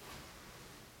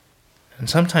 And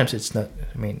sometimes it's not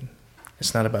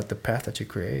about the path that you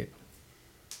create.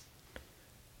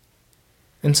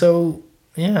 And so,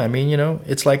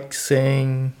 it's like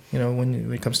saying,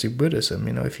 when it comes to Buddhism,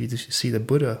 if you see the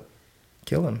Buddha,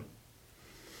 kill him.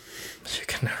 You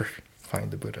can never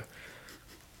find the Buddha.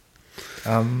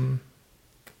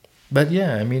 But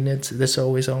yeah, there's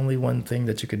always only one thing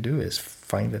that you could do is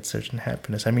find that certain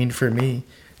happiness. For me,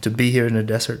 to be here in the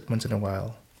desert once in a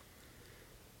while,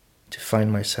 to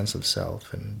find my sense of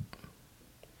self, and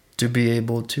to be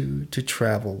able to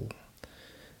travel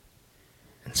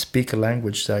and speak a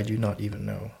language that I do not even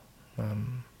know.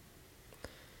 And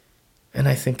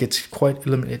I think it's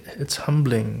it's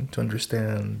humbling to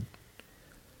understand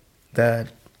that,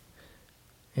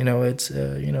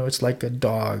 it's like a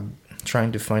dog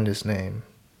trying to find his name,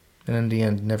 and in the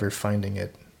end never finding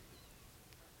it.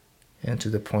 And to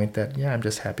the point that, I'm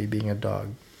just happy being a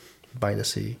dog by the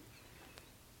sea.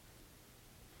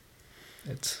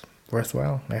 It's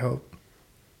worthwhile, I hope.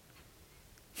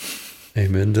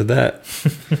 Amen to that.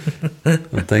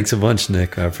 Well, thanks a bunch,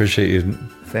 Nick. I appreciate you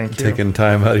taking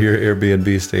time out of your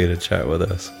Airbnb stay to chat with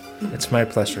us. It's my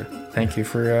pleasure. Thank you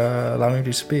for allowing me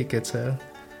to speak. It's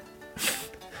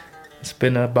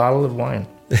been a bottle of wine.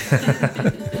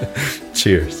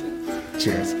 Cheers.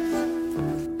 Cheers.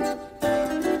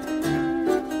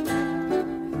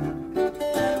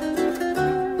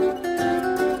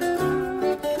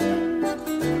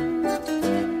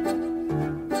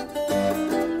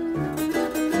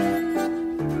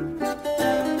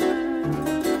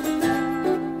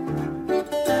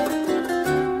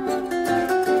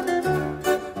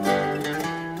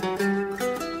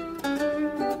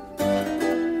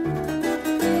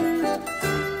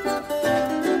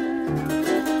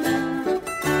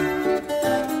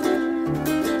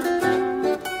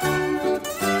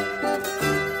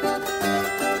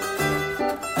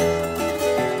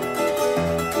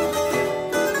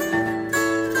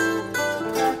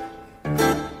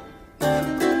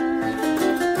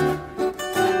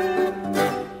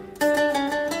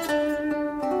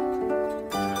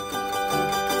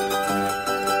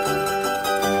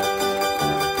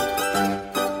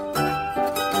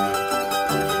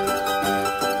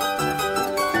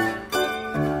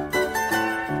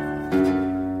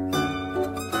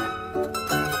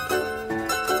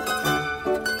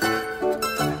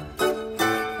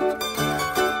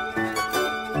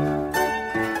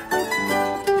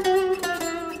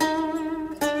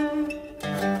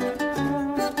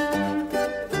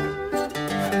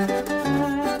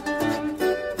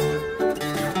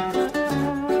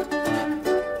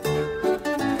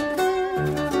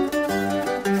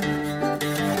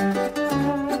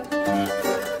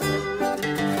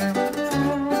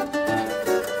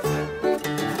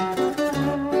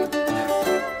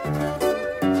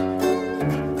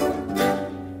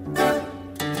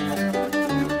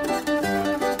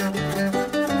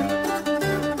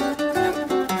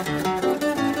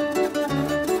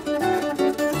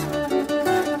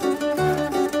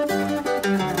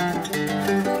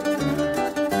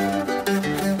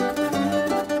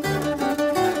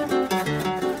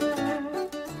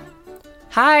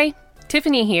 Hi,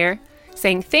 Tiffany here,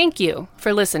 saying thank you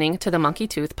for listening to the Monkey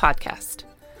Tooth podcast.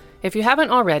 If you haven't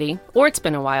already, or it's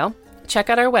been a while, check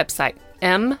out our website,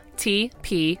 mtp.dog.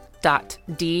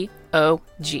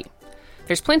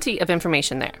 There's plenty of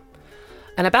information there.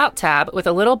 An About tab with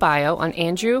a little bio on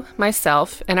Andrew,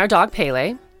 myself, and our dog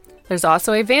Pele. There's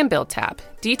also a van build tab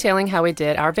detailing how we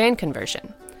did our van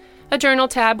conversion. A journal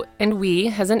tab, and we,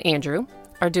 as in Andrew,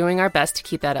 are doing our best to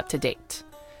keep that up to date.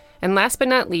 And last but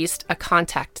not least, a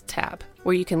contact tab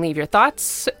where you can leave your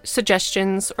thoughts,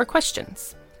 suggestions, or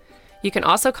questions. You can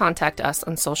also contact us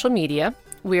on social media.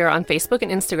 We are on Facebook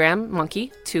and Instagram,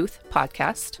 Monkey Tooth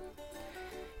Podcast.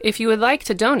 If you would like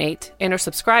to donate and or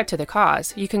subscribe to the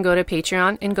cause, you can go to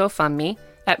Patreon and GoFundMe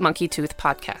at Monkey Tooth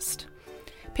Podcast.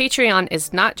 Patreon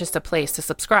is not just a place to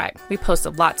subscribe. We post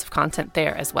lots of content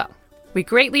there as well. We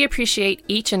greatly appreciate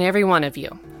each and every one of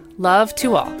you. Love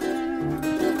to all.